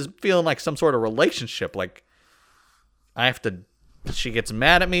is feeling like some sort of relationship. Like, she gets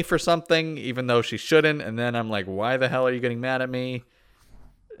mad at me for something, even though she shouldn't. And then I'm like, why the hell are you getting mad at me?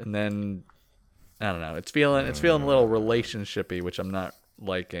 And then, I don't know. It's feeling a little relationship-y, which I'm not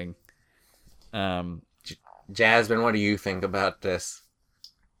liking. Jasmine, what do you think about this?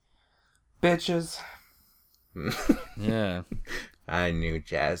 Bitches. Yeah. I knew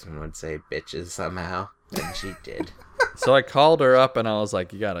Jasmine would say bitches somehow, and she did. So I called her up and I was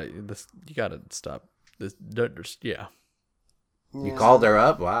like, you gotta stop this. Yeah. You called her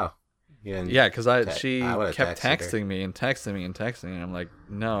up? Wow. Yeah, because she I would've kept texted her. texting me. And I'm like,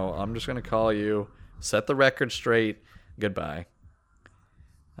 no, I'm just gonna call you, set the record straight, goodbye.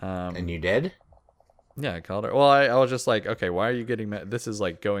 And you did? Yeah, I called her. Well, I was just like, okay, why are you getting mad? This is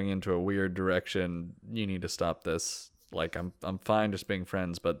like going into a weird direction. You need to stop this. Like, I'm fine just being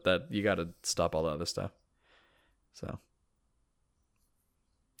friends, but that you got to stop all the other stuff. So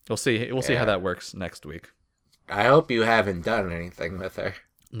we'll see. We'll see how that works next week. I hope you haven't done anything with her.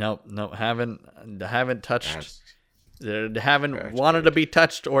 No, haven't touched. Haven't That's wanted good. to be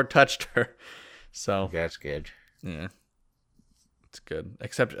touched or touched her. So That's good. yeah, it's good.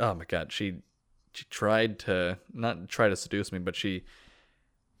 Except, oh my god, she tried to not try to seduce me, but she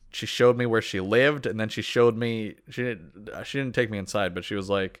showed me where she lived, and then she showed me she didn't take me inside, but she was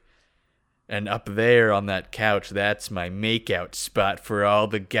like, and up there on that couch, that's my makeout spot for all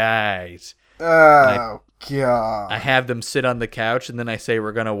the guys. Oh, God. I have them sit on the couch, and then I say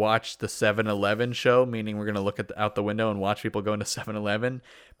we're gonna watch the 7-Eleven show, meaning we're gonna look out the window and watch people go into 7-Eleven.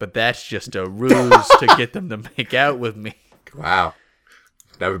 But that's just a ruse to get them to make out with me. Wow.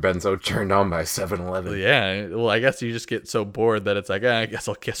 Never been so turned on by 7-Eleven. Yeah, well, I guess you just get so bored that it's like, I guess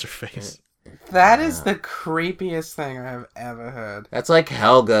I'll kiss her face. That is the creepiest thing I've ever heard. That's like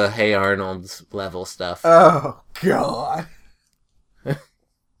Helga Hey Arnold's level stuff. Oh, God.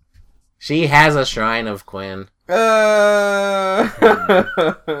 She has a shrine of Quinn. Yeah,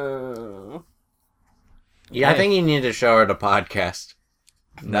 I think you need to show her the podcast.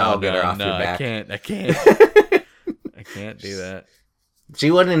 No, Get her off your back. I can't do that. She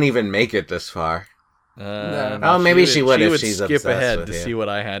wouldn't even make it this far. No. Oh, maybe she would if she's skip obsessed ahead with to you. see what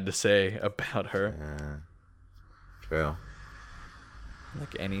I had to say about her, True.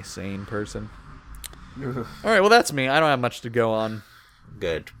 like any sane person. All right, well, that's me. I don't have much to go on.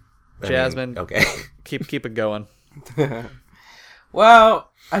 Good. I mean, Jasmine. okay. Keep it going.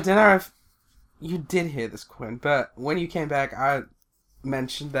 Well, I don't know if you did hear this, Quinn, but when you came back, I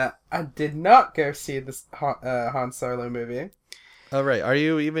mention that I did not go see this Han Solo movie. All right. Are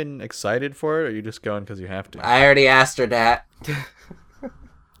you even excited for it, or are you just going because you have to? I already asked her that.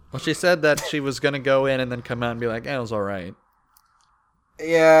 Well, she said that she was going to go in and then come out and be like, it was all right.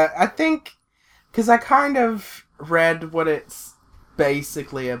 Yeah, I think... Because I kind of read what it's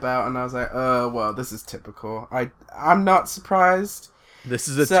basically about, and I was like, oh, well, this is typical. I'm not surprised. This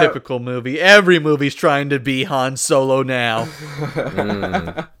is a typical movie. Every movie's trying to be Han Solo now.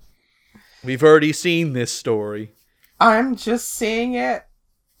 We've already seen this story. I'm just seeing it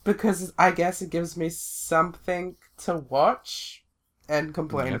because I guess it gives me something to watch and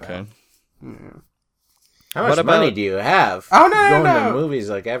complain about. Yeah. How much money do you have? Oh, no, You're going no. to movies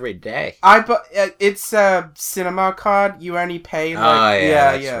like every day. It's a cinema card. You only pay like...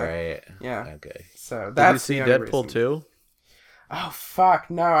 That's right. Yeah. Okay. So that's Did you see the only Deadpool reason. 2? Oh, fuck.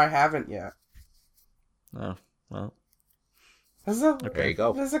 No, I haven't yet. Oh, well. There you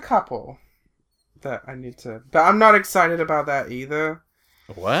go. There's a couple that I need to... But I'm not excited about that either.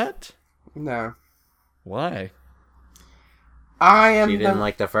 What? No. Why? She didn't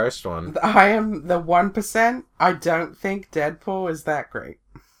like the first one. I am the 1%. I don't think Deadpool is that great.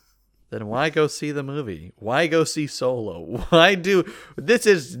 Then why go see the movie? Why go see Solo? Why do... This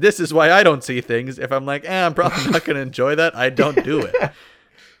is why I don't see things. If I'm like, I'm probably not going to enjoy that, I don't do it.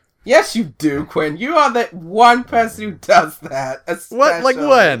 Yes, you do, Quinn. You are the one person who does that. What? Like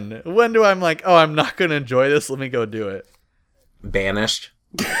when? When do I'm like, I'm not going to enjoy this, let me go do it? Banished.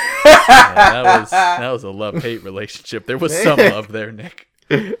 Yeah, that was a love-hate relationship. There was some love there, Nick.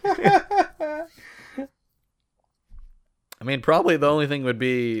 I mean, probably the only thing would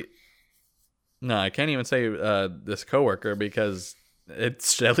be... No, I can't even say this coworker because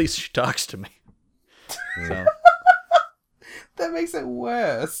it's at least she talks to me. So That makes it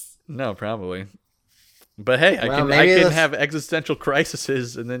worse. no, probably. But hey, I can have existential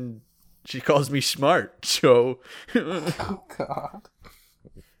crises, and then she calls me smart. So Oh God.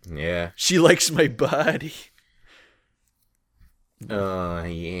 Yeah. she likes my body. Oh,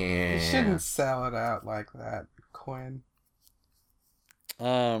 yeah. You shouldn't sell it out like that, Quinn.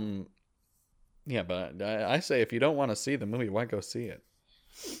 Yeah, but I say if you don't want to see the movie, why go see it?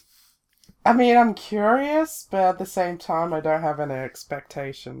 I mean, I'm curious, but at the same time, I don't have any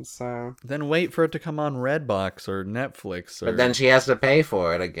expectations, so... Then wait for it to come on Redbox or Netflix. Or... But then she has to pay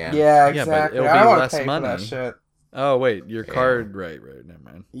for it again. Yeah, Yeah, but exactly. it'll I don't be want less to pay money. for that shit. Oh, wait, your card... Right, never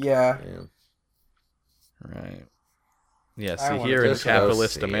mind. Yeah. Right. Yeah, I see, wanna here in just go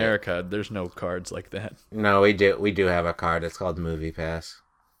capitalist see it. America, there's no cards like that. No, we do have a card. It's called Movie Pass.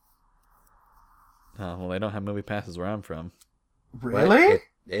 Oh, well, they don't have movie passes where I'm from. Really?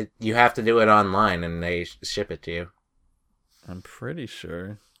 You have to do it online, and they ship it to you. I'm pretty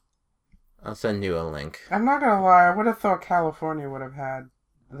sure. I'll send you a link. I'm not gonna lie, I would have thought California would have had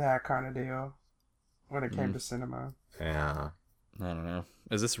that kind of deal when it came to cinema. Yeah, I don't know.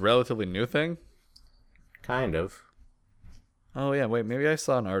 Is this a relatively new thing? kind of. Oh, yeah, wait, maybe I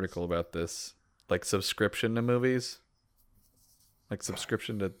saw an article about this. Like subscription to movies? Like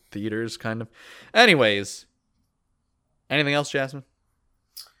subscription to theaters, kind of. Anyways. Anything else, Jasmine?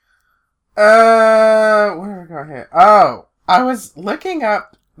 Where are we going here? Oh, I was looking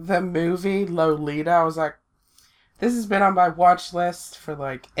up the movie Lolita. I was like, this has been on my watch list for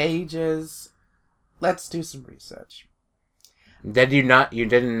like ages. Let's do some research. Did you not? You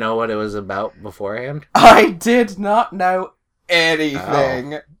didn't know what it was about beforehand? I did not know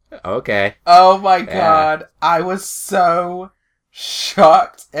anything. Okay. Oh my God. I was so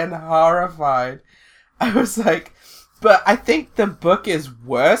shocked and horrified. I was like, but I think the book is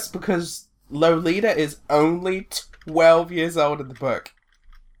worse because Lolita is only 12 years old in the book.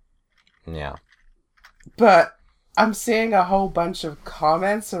 Yeah. But I'm seeing a whole bunch of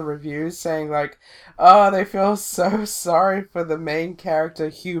comments or reviews saying like, oh, they feel so sorry for the main character,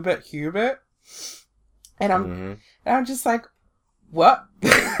 Hubert. And I'm just like, what?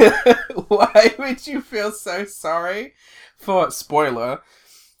 Why would you feel so sorry for, spoiler,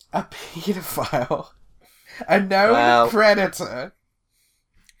 a pedophile? A known predator.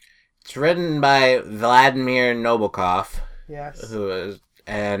 It's written by Vladimir Nabokov. Yes.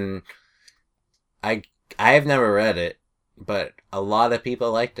 And I have never read it, but a lot of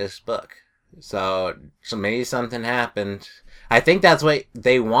people like this book. So maybe something happened. I think that's what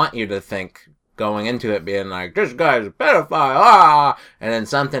they want you to think going into it, being like, this guy's a pedophile, and then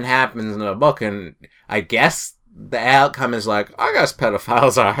something happens in the book, and I guess the outcome is like, I guess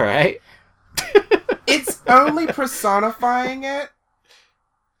pedophiles are alright. It's only personifying it,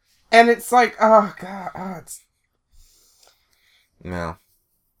 and it's like, oh God, No.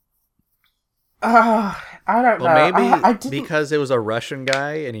 I don't know. Well, maybe I didn't. because it was a Russian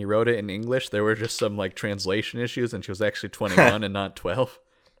guy and he wrote it in English, there were just some like translation issues, and she was actually 21 and not 12.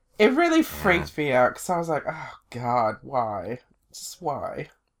 It really freaked me out because I was like, "Oh God, why? Just why?"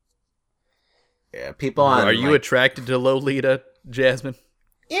 Yeah, people on. Are you attracted to Lolita, Jasmine?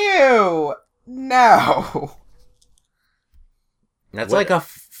 Ew! No. That's What- like a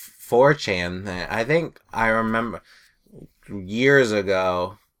 4chan thing. I think I remember years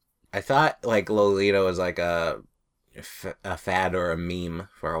ago. I thought like Lolita was like a fad or a meme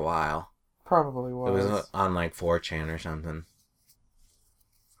for a while. Probably It was. was on like 4chan or something.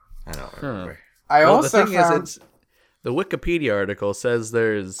 I don't remember. I Well, also the thing found. is, the Wikipedia article says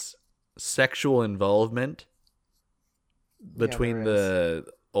there's sexual involvement between there the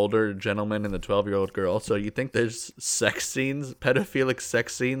older gentleman and the 12-year-old girl. So you think there's sex scenes, pedophilic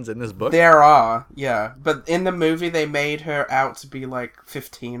sex scenes in this book? There are, yeah. But in the movie, they made her out to be like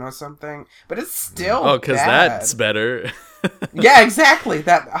 15 or something. But it's still Oh, because bad. that's better. Yeah, exactly.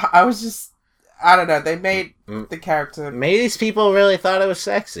 That I was just, I don't know. They made the character. Maybe these people really thought it was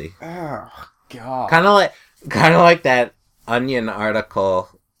sexy. Oh God. Kind of like that Onion article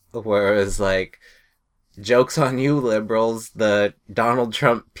where it was like, "Jokes on you, liberals. The Donald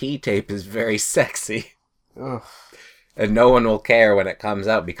Trump P tape is very sexy, Ugh. and no one will care when it comes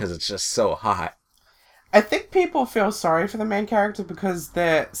out because it's just so hot." I think people feel sorry for the main character because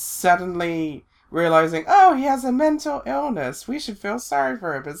they're suddenly realizing, oh, he has a mental illness. We should feel sorry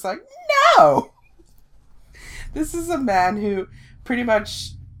for him. It's like, no! This is a man who pretty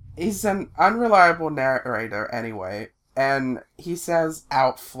much, he's an unreliable narrator anyway, and he says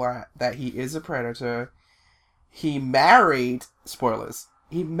out flat that he is a predator. He married, spoilers,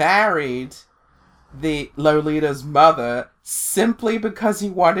 he married the Lolita's mother simply because he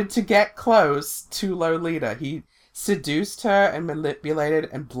wanted to get close to Lolita. He seduced her and manipulated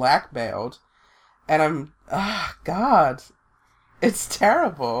and blackmailed. And God, it's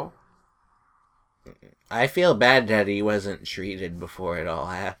terrible. I feel bad that he wasn't treated before it all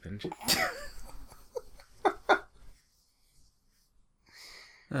happened.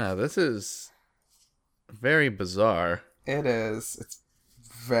 This is very bizarre. It is. It's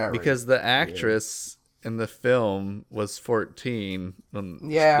very Because the actress in the film was 14 when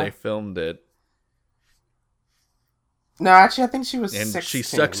Yeah. they filmed it. No, actually, I think she was And 16. she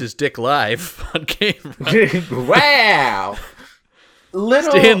sucks his dick live on camera. Wow!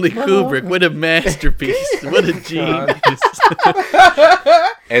 Stanley Kubrick, what a masterpiece. What a genius.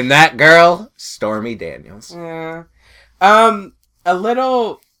 And that girl, Stormy Daniels. Yeah. A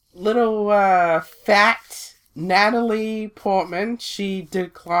little fact, Natalie Portman, she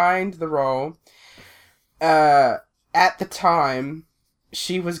declined the role. At the time,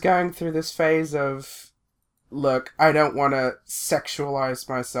 she was going through this phase of, look, I don't want to sexualize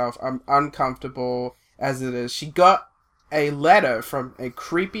myself. I'm uncomfortable as it is. She got a letter from a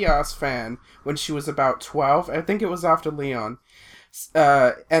creepy-ass fan when she was about 12. I think it was after Leon.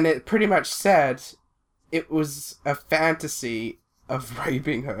 And it pretty much said it was a fantasy of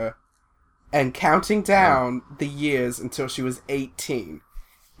raping her and counting down the years until she was 18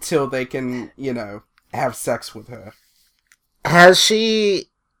 till they can, have sex with her. Has she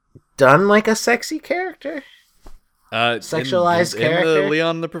done like a sexy character? Sexualized in character? the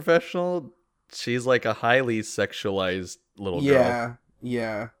Leon the Professional, she's like a highly sexualized little girl.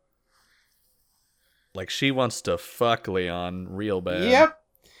 Yeah. Like, she wants to fuck Leon real bad. Yep.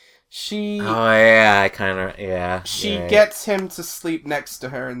 She Oh yeah, I kind of yeah. she right. gets him to sleep next to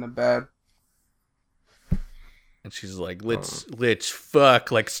her in the bed. And she's like, let's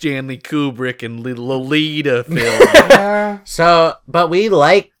fuck like Stanley Kubrick and Lolita film. Yeah. So, but we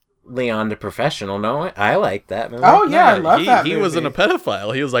like Leon the Professional, no? I like that movie. Oh yeah, I love that He movie. wasn't a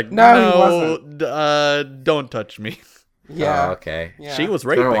pedophile. He was like, No, he no, don't touch me. Yeah. Oh, okay. Yeah. She was It's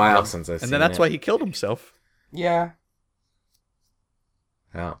been raping a while him. since I've And seen then that's it. why he killed himself. Yeah.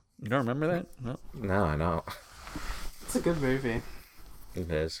 Oh, You don't remember that? No. no, I don't. It's a good movie. It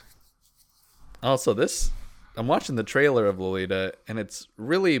is. Also, I'm watching the trailer of Lolita, and it's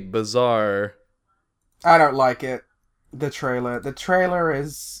really bizarre. I don't like it. The trailer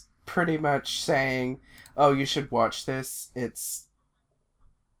is pretty much saying, "Oh, you should watch this." It's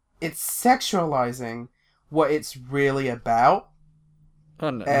sexualizing what it's really about. Oh,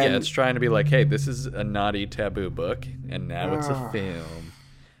 no. And- Yeah, it's trying to be like, hey, this is a naughty taboo book, and now it's a Ugh. film.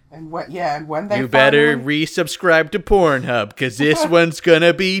 And when they You better finally- resubscribe to Pornhub, because this one's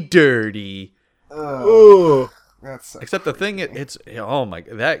gonna be dirty. Ugh, Ooh. that's so Except the thing, it's oh my,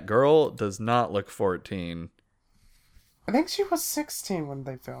 that girl does not look 14. I think she was 16 when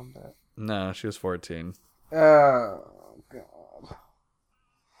they filmed it. No, she was 14. Oh god.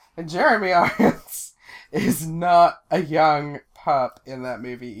 And Jeremy Irons is not a young pup in that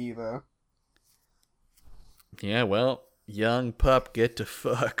movie either. Yeah, well, young pup get to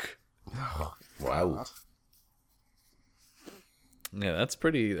fuck. Wow. Yeah, that's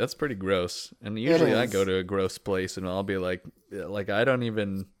pretty gross. And usually I go to a gross place and I'll be like I don't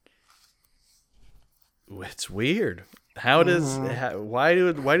even. It's weird. Why do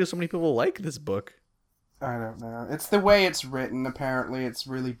so many people like this book? I don't know. It's the way it's written. Apparently, it's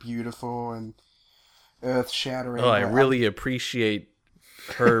really beautiful and earth-shattering. Oh, I really appreciate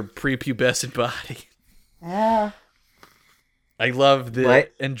her prepubescent body. Yeah. I love the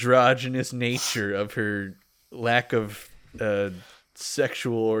androgynous nature of her lack of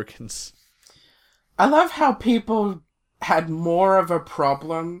sexual organs. I love how people had more of a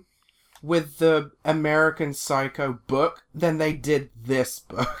problem with the American Psycho book than they did this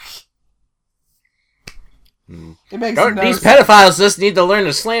book. It makes These pedophiles just need to learn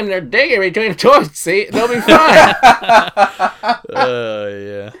to slam their dick in between the toilets. See, they'll be fine.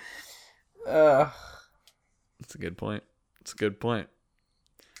 Yeah. That's a good point.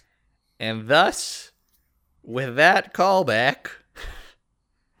 And thus, with that callback,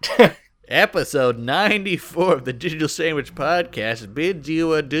 episode 94 of the Digital Sandwich Podcast bids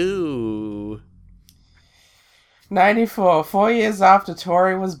you adieu. 94, 4 years after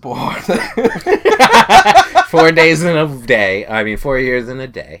Tori was born. 4 days in a day. 4 years in a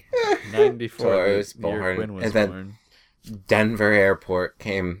day. 94. Tori was Your born. Quinn was And then born. Denver Airport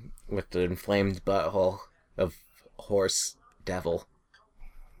came with the inflamed butthole of horse devil.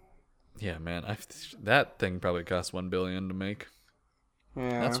 Yeah, man. That thing probably cost $1 billion to make.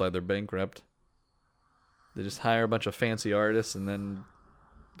 Yeah. That's why they're bankrupt. They just hire a bunch of fancy artists and then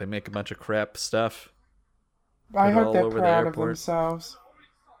they make a bunch of crap stuff. I Put it hope all they're over the proud of airport. themselves.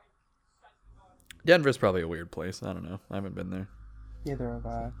 Denver's probably a weird place. I don't know. I haven't been there. Neither have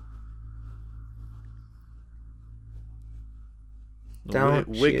I. Don't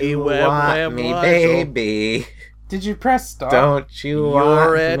Wiggy you wab want wab me, wazzle. baby? Did you press stop? Don't you You're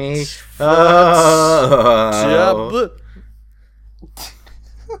want at me? Oh. Jub.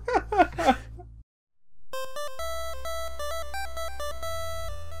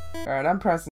 Alright, I'm pressing